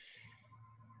narcissism.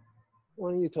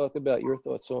 Why don't you talk about your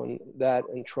thoughts on that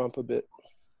and Trump a bit?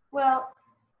 Well,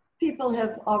 people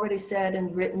have already said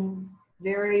and written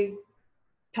very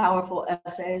powerful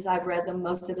essays. I've read them.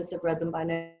 Most of us have read them by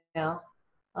now.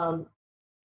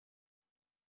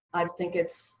 I think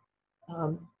it's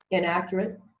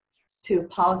inaccurate to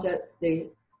posit the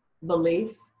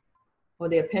belief or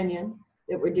the opinion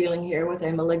that we're dealing here with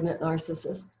a malignant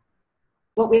narcissist.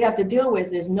 What we have to deal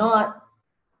with is not,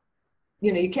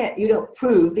 you don't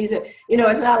prove these are,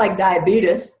 it's not like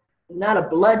diabetes, it's not a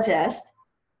blood test.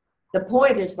 The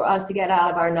point is for us to get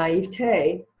out of our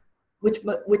naivete, which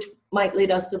might lead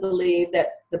us to believe that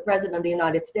the President of the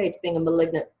United States, being a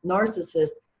malignant narcissist,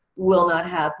 will not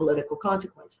have political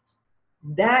consequences.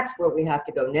 That's where we have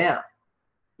to go now.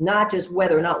 Not just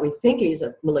whether or not we think he's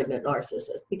a malignant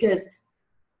narcissist, because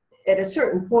at a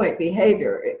certain point,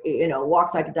 behavior,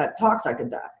 walks like a duck, talks like a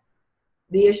duck.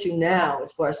 The issue now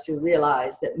is for us to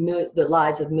realize that the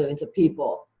lives of millions of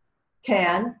people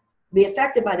can be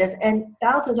affected by this, and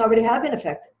thousands already have been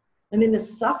affected. I mean, the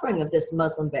suffering of this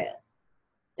Muslim ban,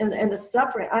 and the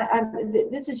suffering,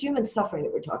 this is human suffering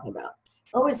that we're talking about.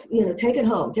 Always, take it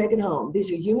home, take it home. These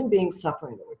are human beings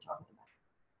suffering that we're talking about.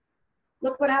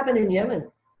 Look what happened in Yemen.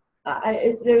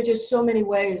 There are just so many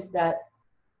ways that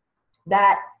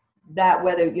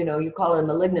whether, you call it a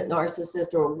malignant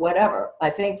narcissist or whatever, I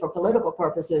think for political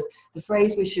purposes, the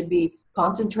phrase we should be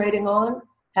concentrating on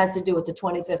has to do with the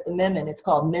 25th Amendment. It's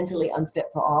called mentally unfit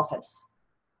for office.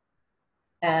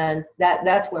 And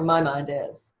that's where my mind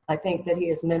is. I think that he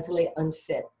is mentally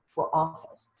unfit for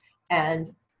office.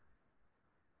 And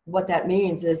what that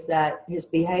means is that his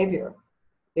behavior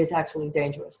is actually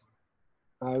dangerous.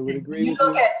 I would agree. You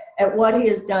look at what he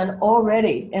has done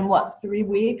already in 3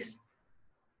 weeks?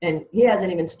 And he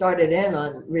hasn't even started in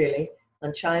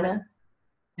on China,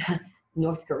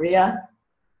 North Korea,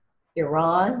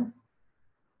 Iran.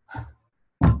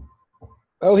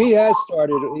 Oh, he has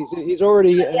started. He's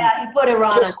already he put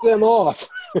Iran pissed them off.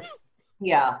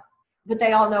 Yeah, but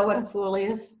they all know what a fool he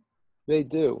is. They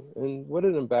do, and what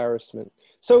an embarrassment.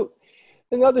 So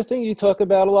another thing you talk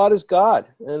about a lot is God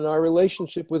and our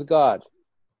relationship with God.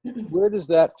 Where does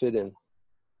that fit in?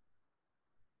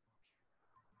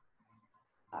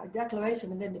 Our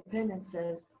Declaration of Independence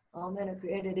says all men are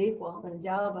created equal and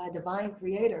endowed by a divine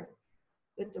creator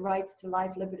with the rights to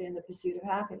life, liberty, and the pursuit of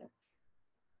happiness.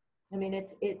 I mean,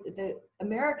 the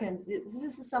Americans, this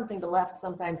is something the left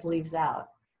sometimes leaves out.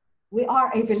 We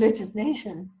are a religious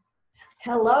nation.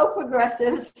 Hello,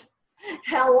 progressives.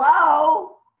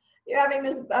 Hello. You're having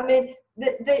this, I mean,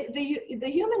 the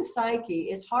human psyche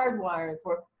is hardwired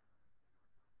for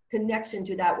connection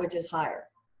to that which is higher.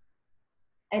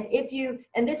 And if you,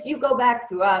 and this, you go back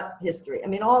throughout history, I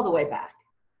mean, all the way back,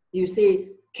 you see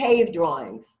cave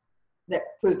drawings that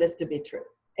prove this to be true,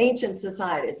 ancient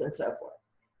societies and so forth.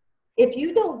 If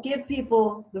you don't give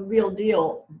people the real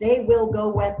deal, they will go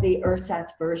with the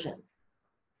ersatz version.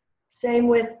 Same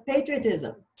with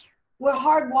patriotism. We're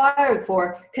hardwired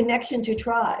for connection to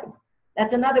tribe.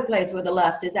 That's another place where the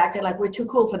left is acting like we're too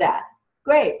cool for that.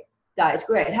 Great, guys,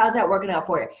 great. How's that working out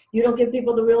for you? You don't give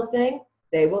people the real thing,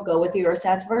 they will go with the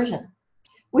ersatz version.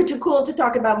 We're too cool to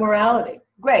talk about morality.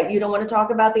 Great, you don't want to talk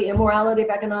about the immorality of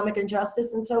economic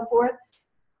injustice and so forth,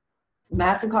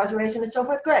 mass incarceration and so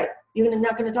forth, great. You're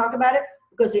not going to talk about it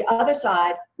because the other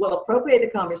side will appropriate the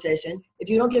conversation. If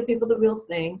you don't give people the real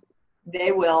thing,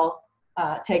 they will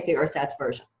take the ersatz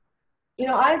version. You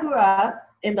know, I grew up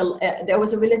in there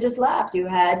was a religious left. You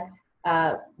had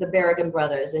the Berrigan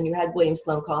brothers and you had William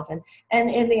Sloane Coffin. And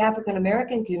in the African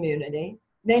American community,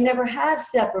 they never have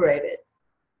separated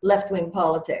left-wing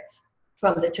politics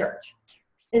from the church.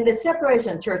 And the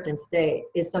separation of church and state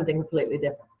is something completely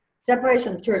different.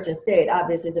 Separation of church and state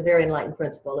obviously is a very enlightened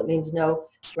principle. It means no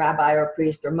rabbi or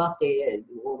priest or mufti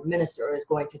or minister is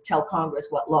going to tell Congress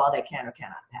what law they can or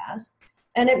cannot pass.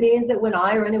 And it means that when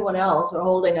I or anyone else are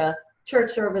holding a church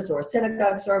service or a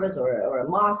synagogue service or a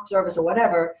mosque service or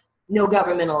whatever, no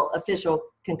governmental official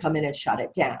can come in and shut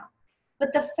it down.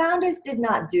 But the founders did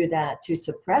not do that to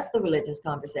suppress the religious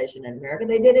conversation in America.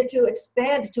 They did it to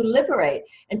expand, to liberate,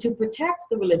 and to protect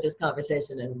the religious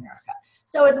conversation in America.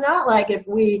 So it's not like if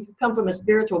we come from a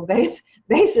spiritual basis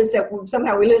that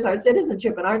somehow we lose our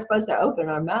citizenship and aren't supposed to open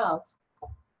our mouths.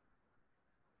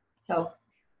 So.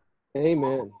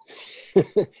 Amen.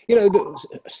 You know,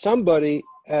 somebody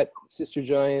at Sister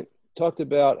Giant talked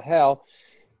about how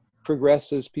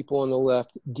progressives, people on the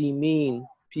left, demean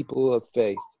people of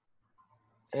faith.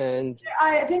 And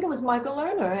I think it was Michael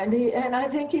Lerner, and I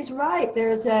think he's right.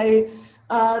 There is I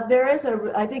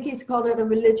think he's called it a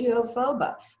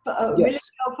religiophobia. Yes.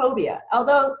 Religiophobia.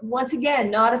 Although, once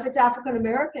again, not if it's African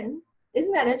American.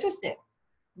 Isn't that interesting?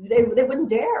 They wouldn't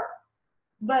dare.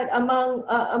 But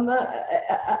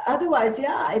otherwise,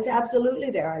 yeah, it's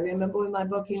absolutely there. I remember when my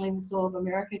book Healing the Soul of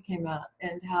America came out,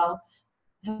 and how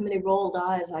many rolled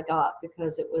eyes I got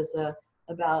because it was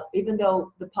about, even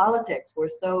though the politics were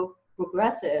so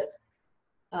progressive,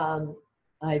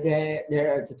 I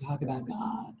dared to talk about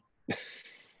God.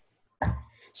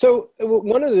 So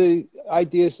one of the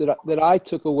ideas that I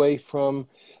took away from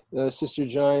Sister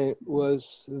Giant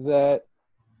was that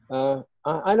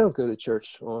I don't go to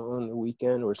church on the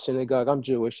weekend or synagogue. I'm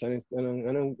Jewish. I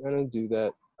don't do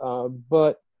that.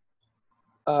 But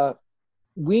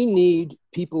we need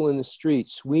people in the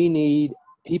streets. We need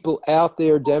people out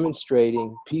there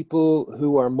demonstrating, people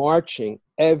who are marching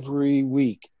every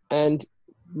week. And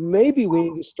maybe we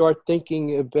need to start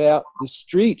thinking about the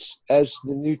streets as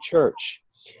the new church,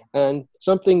 and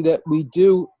something that we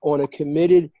do on a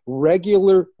committed,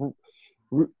 regular,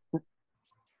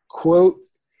 quote,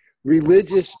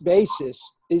 religious basis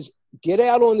is get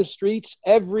out on the streets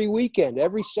every weekend,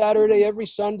 every Saturday, every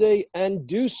Sunday, and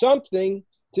do something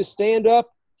to stand up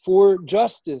for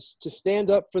justice, to stand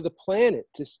up for the planet,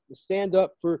 to stand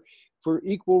up for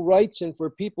equal rights and for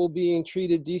people being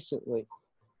treated decently.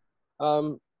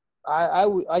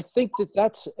 I think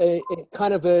that's a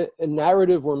kind of a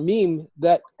narrative or meme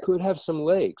that could have some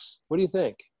legs. What do you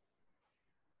think?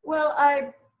 Well,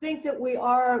 I think that we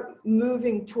are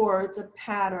moving towards a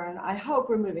pattern. I hope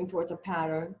we're moving towards a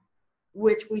pattern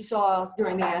which we saw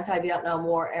during the anti-Vietnam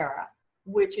War era,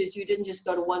 which is you didn't just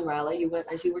go to one rally, you went,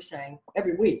 as you were saying,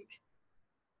 every week.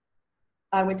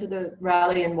 I went to the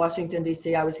rally in Washington,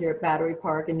 D.C. I was here at Battery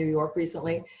Park in New York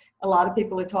recently. A lot of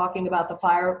people are talking about the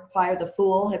Fire the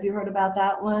Fool. Have you heard about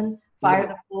that one? Fire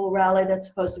the Fool rally that's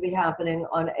supposed to be happening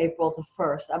on April the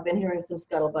 1st. I've been hearing some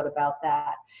scuttlebutt about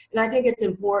that. And I think it's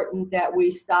important that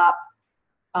we stop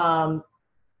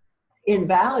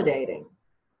invalidating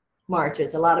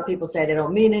marches. A lot of people say they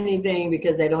don't mean anything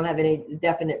because they don't have any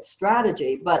definite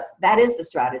strategy, but that is the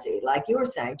strategy. Like you were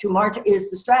saying, to march is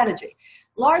the strategy.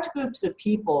 Large groups of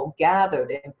people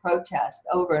gathered in protest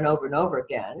over and over and over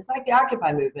again. It's like the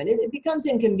Occupy movement. It becomes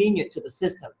inconvenient to the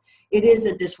system. It is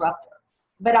a disruptor.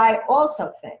 But I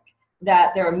also think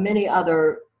that there are many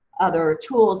other other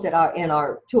tools that are in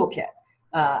our toolkit,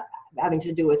 having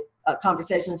to do with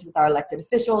conversations with our elected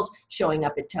officials, showing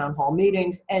up at town hall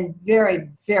meetings, and very,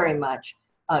 very much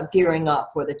gearing up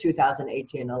for the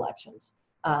 2018 elections,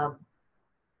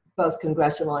 both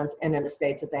congressional and in the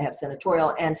states that they have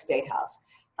senatorial and state house.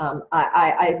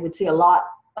 I would see a lot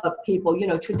of people, you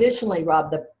know, traditionally,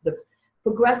 Rob, the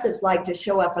progressives like to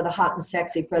show up for the hot and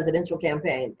sexy presidential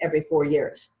campaign every 4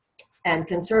 years. And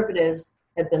conservatives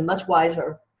have been much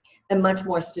wiser and much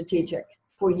more strategic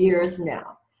for years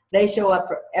now. They show up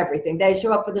for everything. They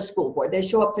show up for the school board. They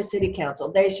show up for city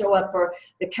council. They show up for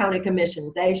the county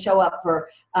commission. They show up for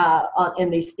in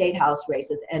these state house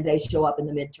races, and they show up in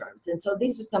the midterms. And so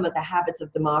these are some of the habits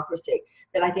of democracy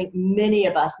that I think many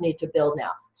of us need to build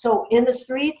now. So in the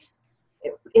streets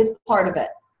is part of it,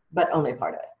 but only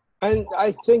part of it. And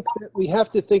I think that we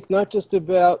have to think not just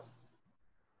about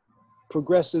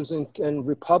progressives and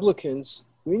Republicans.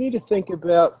 We need to think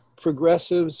about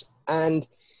progressives and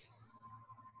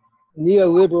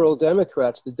neoliberal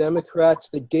Democrats, the Democrats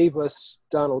that gave us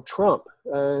Donald Trump.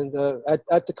 And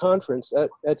at the conference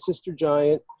at Sister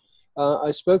Giant,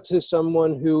 I spoke to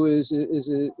someone who is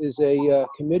a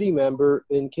committee member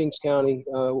in Kings County,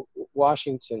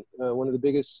 Washington, one of the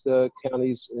biggest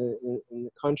counties in the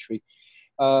country.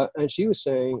 And she was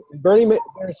saying, Bernie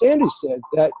Sanders said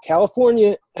that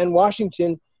California and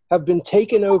Washington have been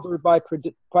taken over by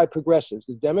progressives.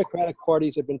 The Democratic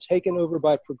parties have been taken over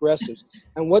by progressives.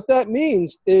 And what that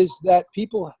means is that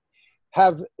people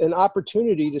have an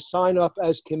opportunity to sign up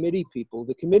as committee people.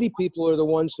 The committee people are the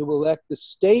ones who elect the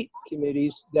state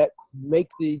committees that make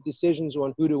the decisions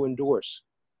on who to endorse.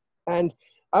 And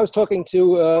I was talking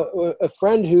to a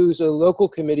friend who's a local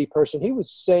committee person. He was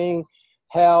saying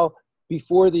how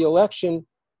before the election,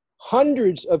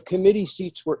 hundreds of committee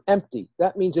seats were empty.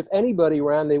 That means if anybody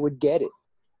ran, they would get it.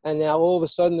 And now all of a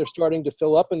sudden they're starting to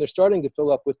fill up, and they're starting to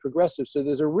fill up with progressives. So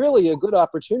there's a really good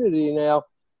opportunity now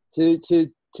to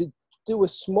do a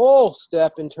small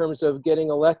step in terms of getting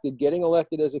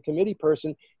elected as a committee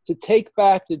person, to take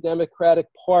back the Democratic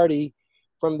Party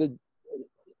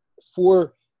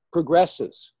for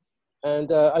progressives.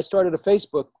 And I started a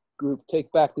Facebook group,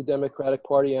 Take Back the Democratic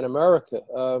Party in America.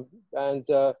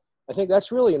 I think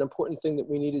that's really an important thing that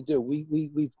we need to do.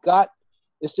 We've got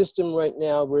a system right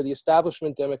now where the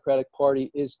establishment Democratic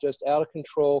Party is just out of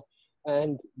control,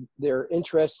 and their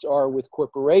interests are with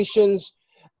corporations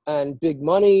and big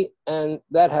money, and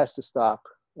that has to stop.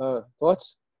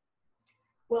 Thoughts?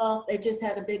 Well, they just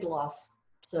had a big loss.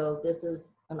 So this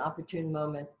is an opportune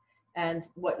moment. And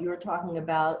what you're talking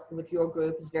about with your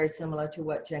group is very similar to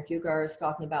what Cenk Uygur is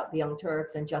talking about, the Young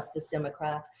Turks and Justice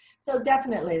Democrats. So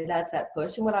definitely that's that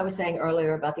push. And what I was saying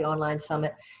earlier about the online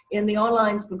summit, in the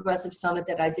online progressive summit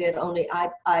that I did,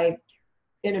 I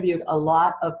interviewed a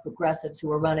lot of progressives who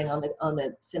were running on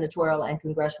the senatorial and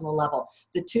congressional level.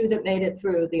 The two that made it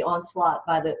through the onslaught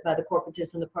by the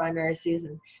corporatists in the primary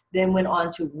season then went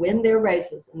on to win their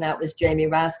races, and that was Jamie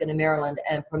Raskin in Maryland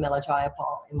and Pramila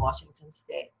Jayapal in Washington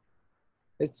State.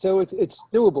 It's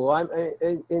doable. I'm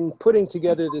in putting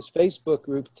together this Facebook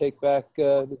group, Take Back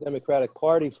the Democratic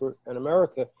Party in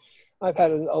America. I've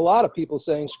had a lot of people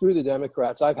saying, screw the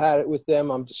Democrats. I've had it with them.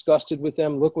 I'm disgusted with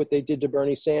them. Look what they did to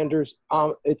Bernie Sanders.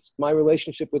 My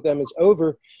relationship with them is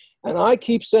over. And I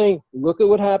keep saying, look at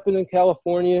what happened in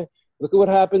California. Look at what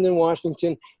happened in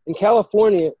Washington. In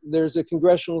California, there's a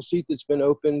congressional seat that's been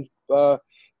opened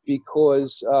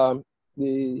because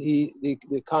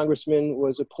the congressman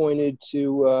was appointed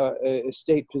to a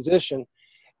state position.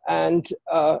 And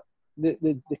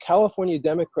the California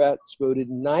Democrats voted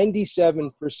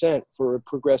 97% for a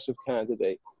progressive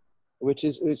candidate, which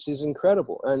is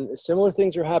incredible. And similar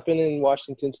things are happening in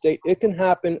Washington State. It can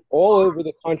happen all over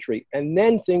the country, and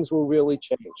then things will really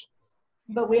change.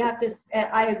 But we have to,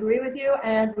 I agree with you,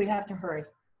 and we have to hurry.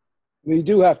 We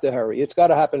do have to hurry. It's got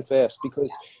to happen fast,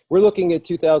 because we're looking at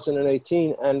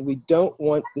 2018, and we don't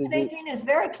want the... 2018 is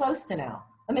very close to now.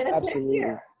 I mean, it's next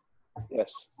year.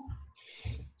 Yes.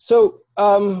 So,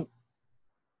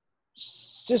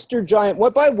 Sister Giant,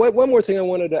 one more thing I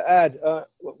wanted to add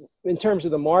in terms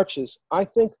of the marches. I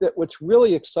think that what's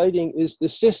really exciting is the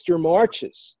sister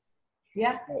marches.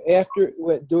 Yeah. After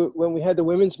when we had the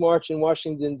Women's March in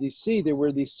Washington, D.C., there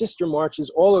were these sister marches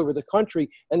all over the country.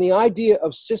 And the idea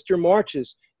of sister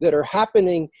marches that are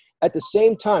happening at the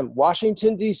same time,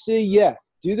 Washington, D.C., yeah,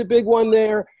 do the big one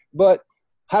there, but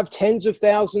have tens of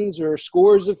thousands or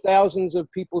scores of thousands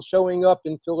of people showing up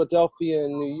in Philadelphia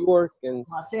and New York. And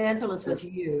Los Angeles was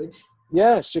huge.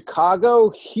 Yeah, Chicago,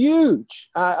 huge.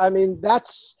 I mean,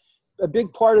 that's a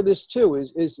big part of this too,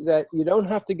 is that you don't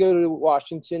have to go to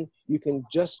Washington. You can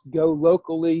just go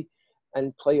locally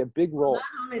and play a big Well, role. not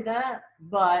only that,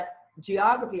 but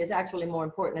geography is actually more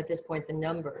important at this point than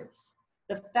numbers.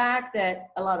 The fact that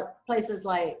a lot of places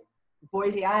like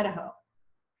Boise, Idaho,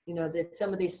 you know, that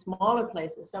some of these smaller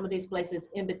places, some of these places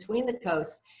in between the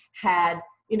coasts had,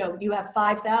 you know, you have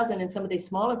 5,000 in some of these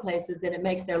smaller places that it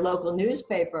makes their local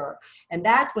newspaper. And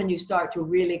that's when you start to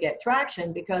really get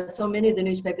traction, because so many of the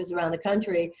newspapers around the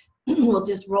country will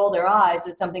just roll their eyes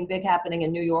at something big happening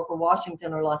in New York or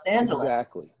Washington or Los Angeles.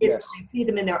 Exactly. It's Yes. when they see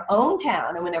them in their own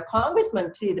town and when their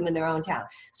congressmen see them in their own town.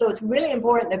 So it's really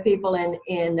important that people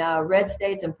in red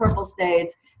states and purple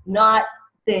states not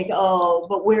think, oh,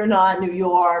 but we're not New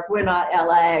York, we're not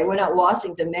LA, we're not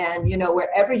Washington, man. You know,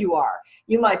 wherever you are,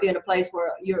 you might be in a place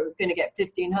where you're going to get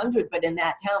 1,500, but in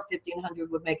that town,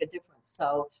 1,500 would make a difference.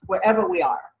 So wherever we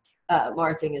are,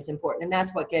 marching is important. And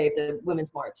that's what gave the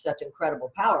Women's March such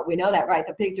incredible power. We know that, right?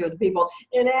 The picture of the people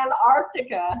in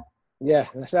Antarctica. Yeah,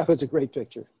 that was a great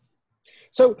picture.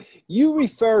 So you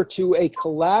refer to a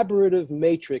collaborative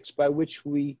matrix by which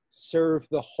we serve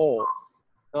the whole.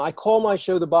 Now, I call my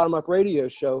show the Bottom Up Radio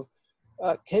Show.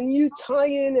 Can you tie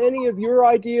in any of your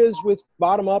ideas with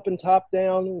bottom up and top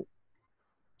down?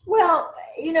 Well,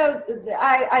 you know,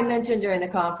 I mentioned during the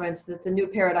conference that the new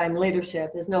paradigm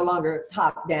leadership is no longer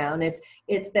top down. It's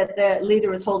that the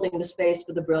leader is holding the space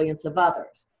for the brilliance of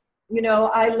others. You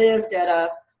know, I lived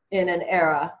in an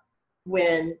era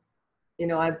when, you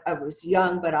know, I was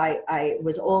young, but I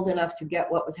was old enough to get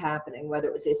what was happening, whether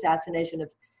it was the assassination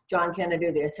of John Kennedy,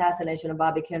 the assassination of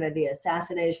Bobby Kennedy,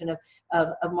 assassination of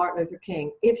Martin Luther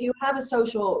King. If you have a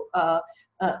social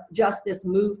justice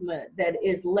movement that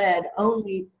is led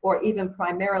only or even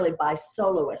primarily by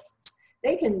soloists,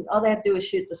 all they have to do is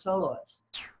shoot the soloist.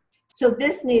 So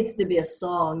this needs to be a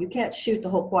song. You can't shoot the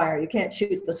whole choir. You can't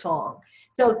shoot the song.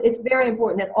 So it's very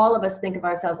important that all of us think of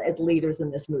ourselves as leaders in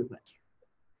this movement.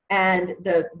 And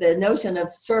the notion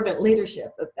of servant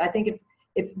leadership, I think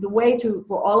if the way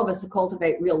for all of us to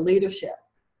cultivate real leadership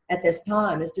at this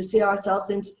time is to see ourselves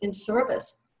in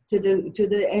service to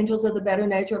the angels of the better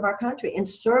nature of our country, in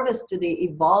service to the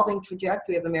evolving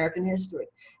trajectory of American history,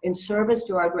 in service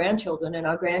to our grandchildren and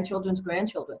our grandchildren's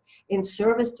grandchildren, in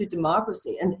service to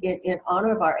democracy and in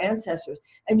honor of our ancestors.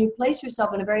 And you place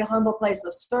yourself in a very humble place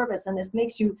of service, and this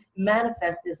makes you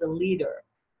manifest as a leader.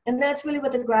 And that's really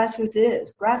what the grassroots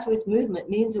is. Grassroots movement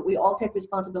means that we all take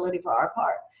responsibility for our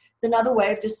part. It's another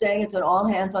way of just saying it's an all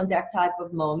hands on deck type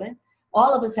of moment.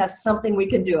 All of us have something we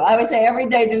can do. I always say every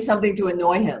day do something to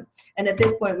annoy him. And at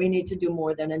this point, we need to do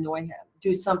more than annoy him.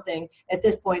 Do something. At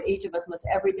this point, each of us must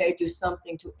every day do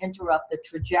something to interrupt the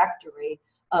trajectory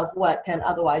of what can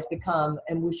otherwise become,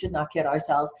 and we should not kid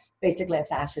ourselves, basically a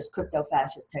fascist,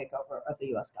 crypto-fascist takeover of the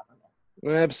U.S.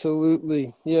 government.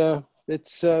 Absolutely. Yeah.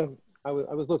 It's, I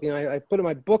was looking, I put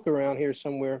my book around here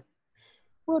somewhere.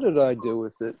 What did I do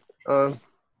with it?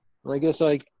 I guess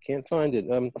I can't find it.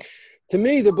 To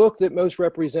me, the book that most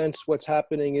represents what's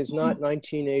happening is not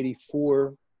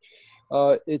 1984.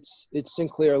 It's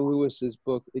Sinclair Lewis's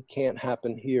book, It Can't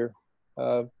Happen Here.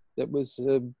 That was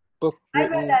a book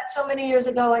written, I read that so many years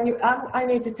ago, and I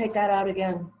need to take that out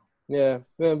again. Yeah.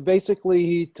 Basically,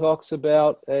 he talks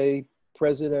about a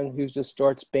president who just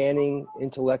starts banning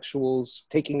intellectuals,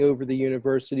 taking over the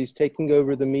universities, taking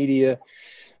over the media.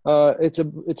 It's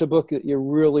a book that you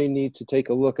really need to take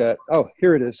a look at. Oh,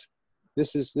 here it is.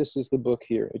 This is the book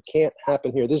here. It Can't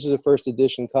Happen Here. This is a first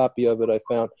edition copy of it I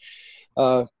found.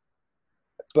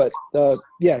 But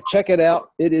yeah, check it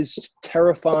out. It is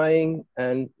terrifying,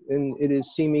 and it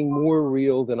is seeming more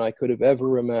real than I could have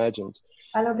ever imagined.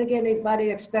 I don't think anybody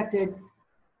expected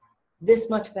this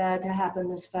much bad to happen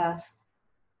this fast.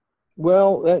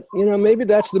 Well, maybe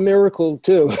that's the miracle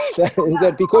too,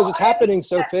 that because it's happening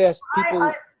so fast,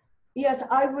 people. Yes,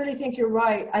 I really think you're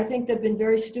right. I think they've been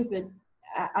very stupid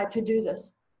to do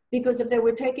this, because if they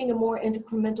were taking a more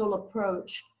incremental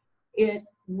approach, it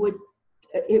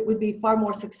would be far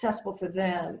more successful for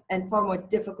them and far more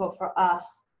difficult for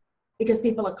us, because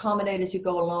people accommodate as you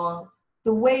go along.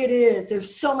 The way it is,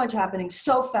 there's so much happening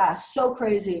so fast, so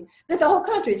crazy, that the whole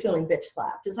country is feeling bitch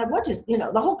slapped. It's like, what just,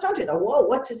 the whole country is like, whoa,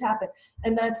 what just happened?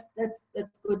 And that's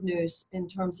good news in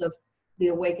terms of the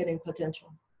awakening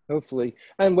potential. Hopefully.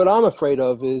 And what I'm afraid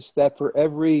of is that for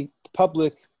every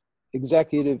public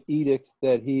executive edict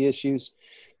that he issues,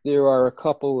 there are a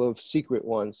couple of secret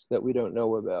ones that we don't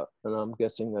know about. And I'm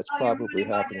guessing that's probably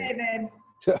happening.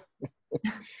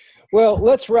 Well,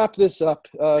 let's wrap this up.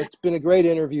 It's been a great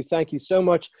interview. Thank you so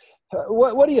much.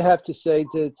 What do you have to say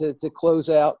to close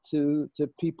out to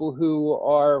people who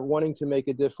are wanting to make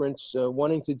a difference,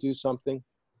 wanting to do something?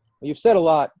 You've said a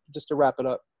lot, just to wrap it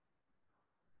up.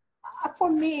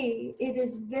 For me, it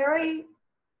is very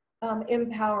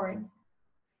empowering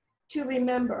to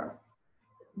remember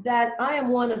that I am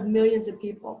one of millions of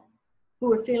people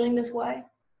who are feeling this way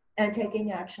and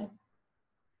taking action.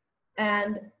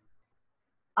 And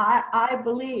I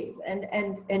believe,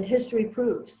 and history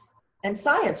proves, and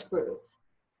science proves,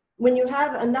 when you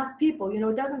have enough people, you know,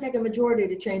 it doesn't take a majority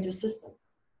to change a system.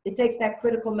 It takes that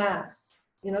critical mass.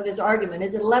 You know, there's argument,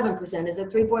 is it 11%, is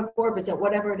it 3.4%,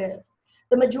 whatever it is.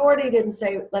 The majority didn't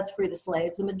say, let's free the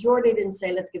slaves. The majority didn't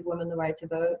say, let's give women the right to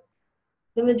vote.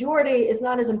 The majority is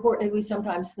not as important as we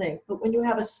sometimes think, but when you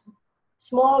have a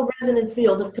small resonant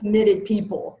field of committed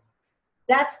people,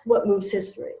 that's what moves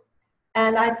history.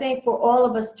 And I think for all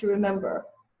of us to remember,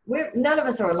 none of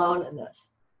us are alone in this.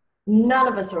 None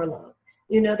of us are alone.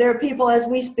 You know, there are people as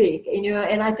we speak, and, you know,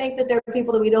 and I think that there are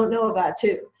people that we don't know about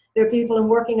too. There are people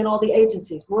working in all the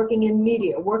agencies, working in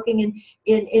media, working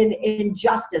in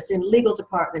justice, in legal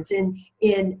departments, in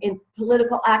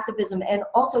political activism, and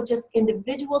also just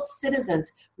individual citizens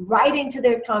writing to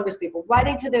their congresspeople,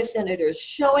 writing to their senators,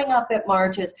 showing up at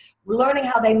marches, learning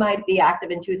how they might be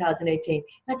active in 2018.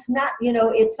 That's not, you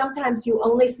know, it's sometimes you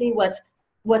only see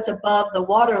what's above the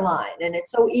waterline, and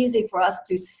it's so easy for us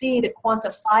to see the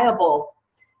quantifiable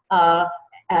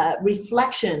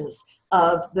reflections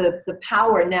of the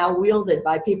power now wielded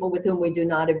by people with whom we do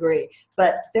not agree.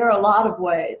 But there are a lot of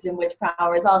ways in which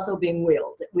power is also being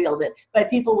wielded by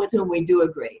people with whom we do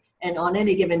agree. And on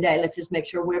any given day, let's just make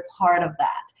sure we're part of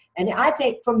that. And I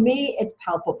think for me, it's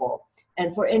palpable.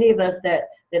 And for any of us that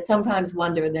sometimes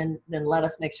wonder, then let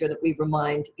us make sure that we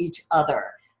remind each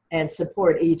other and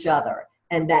support each other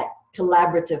and that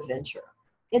collaborative venture.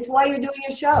 It's why you're doing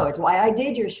your show. It's why I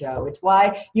did your show. It's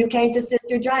why you came to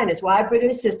Sister Giant. It's why I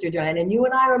produced Sister Giant. And you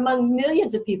and I are among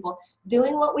millions of people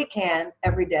doing what we can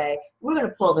every day. We're going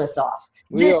to pull this off.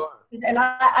 We are. And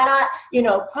I, you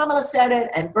know, Pamela said it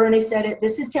and Bernie said it.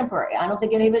 This is temporary. I don't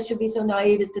think any of us should be so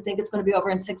naive as to think it's going to be over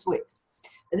in 6 weeks.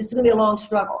 This is going to be a long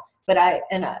struggle. But I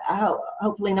hope,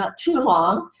 hopefully not too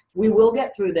long, we will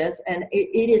get through this. And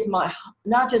it is not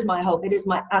just my hope, it is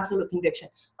my absolute conviction.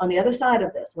 On the other side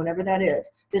of this, whenever that is,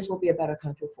 this will be a better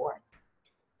country for it.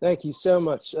 Thank you so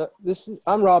much.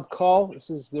 I'm Rob Kall. This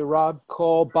is the Rob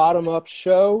Kall Bottom Up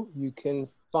Show. You can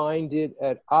find it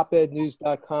at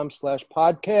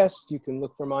opednews.com/podcast. You can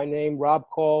look for my name, Rob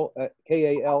Kall,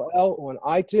 K-A-L-L, on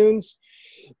iTunes.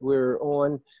 We're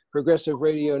on Progressive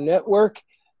Radio Network.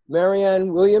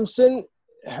 Marianne Williamson,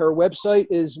 her website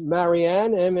is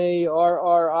Marianne,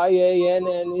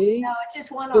 M-A-R-R-I-A-N-N-E. No, it's just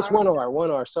one R. Just one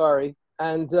R, sorry.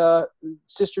 And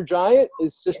Sister Giant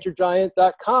is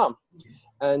sistergiant.com.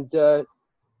 And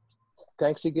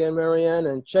thanks again, Marianne.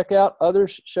 And check out other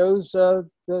shows that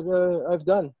I've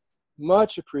done.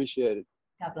 Much appreciated.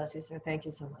 God bless you, sir. Thank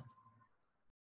you so much.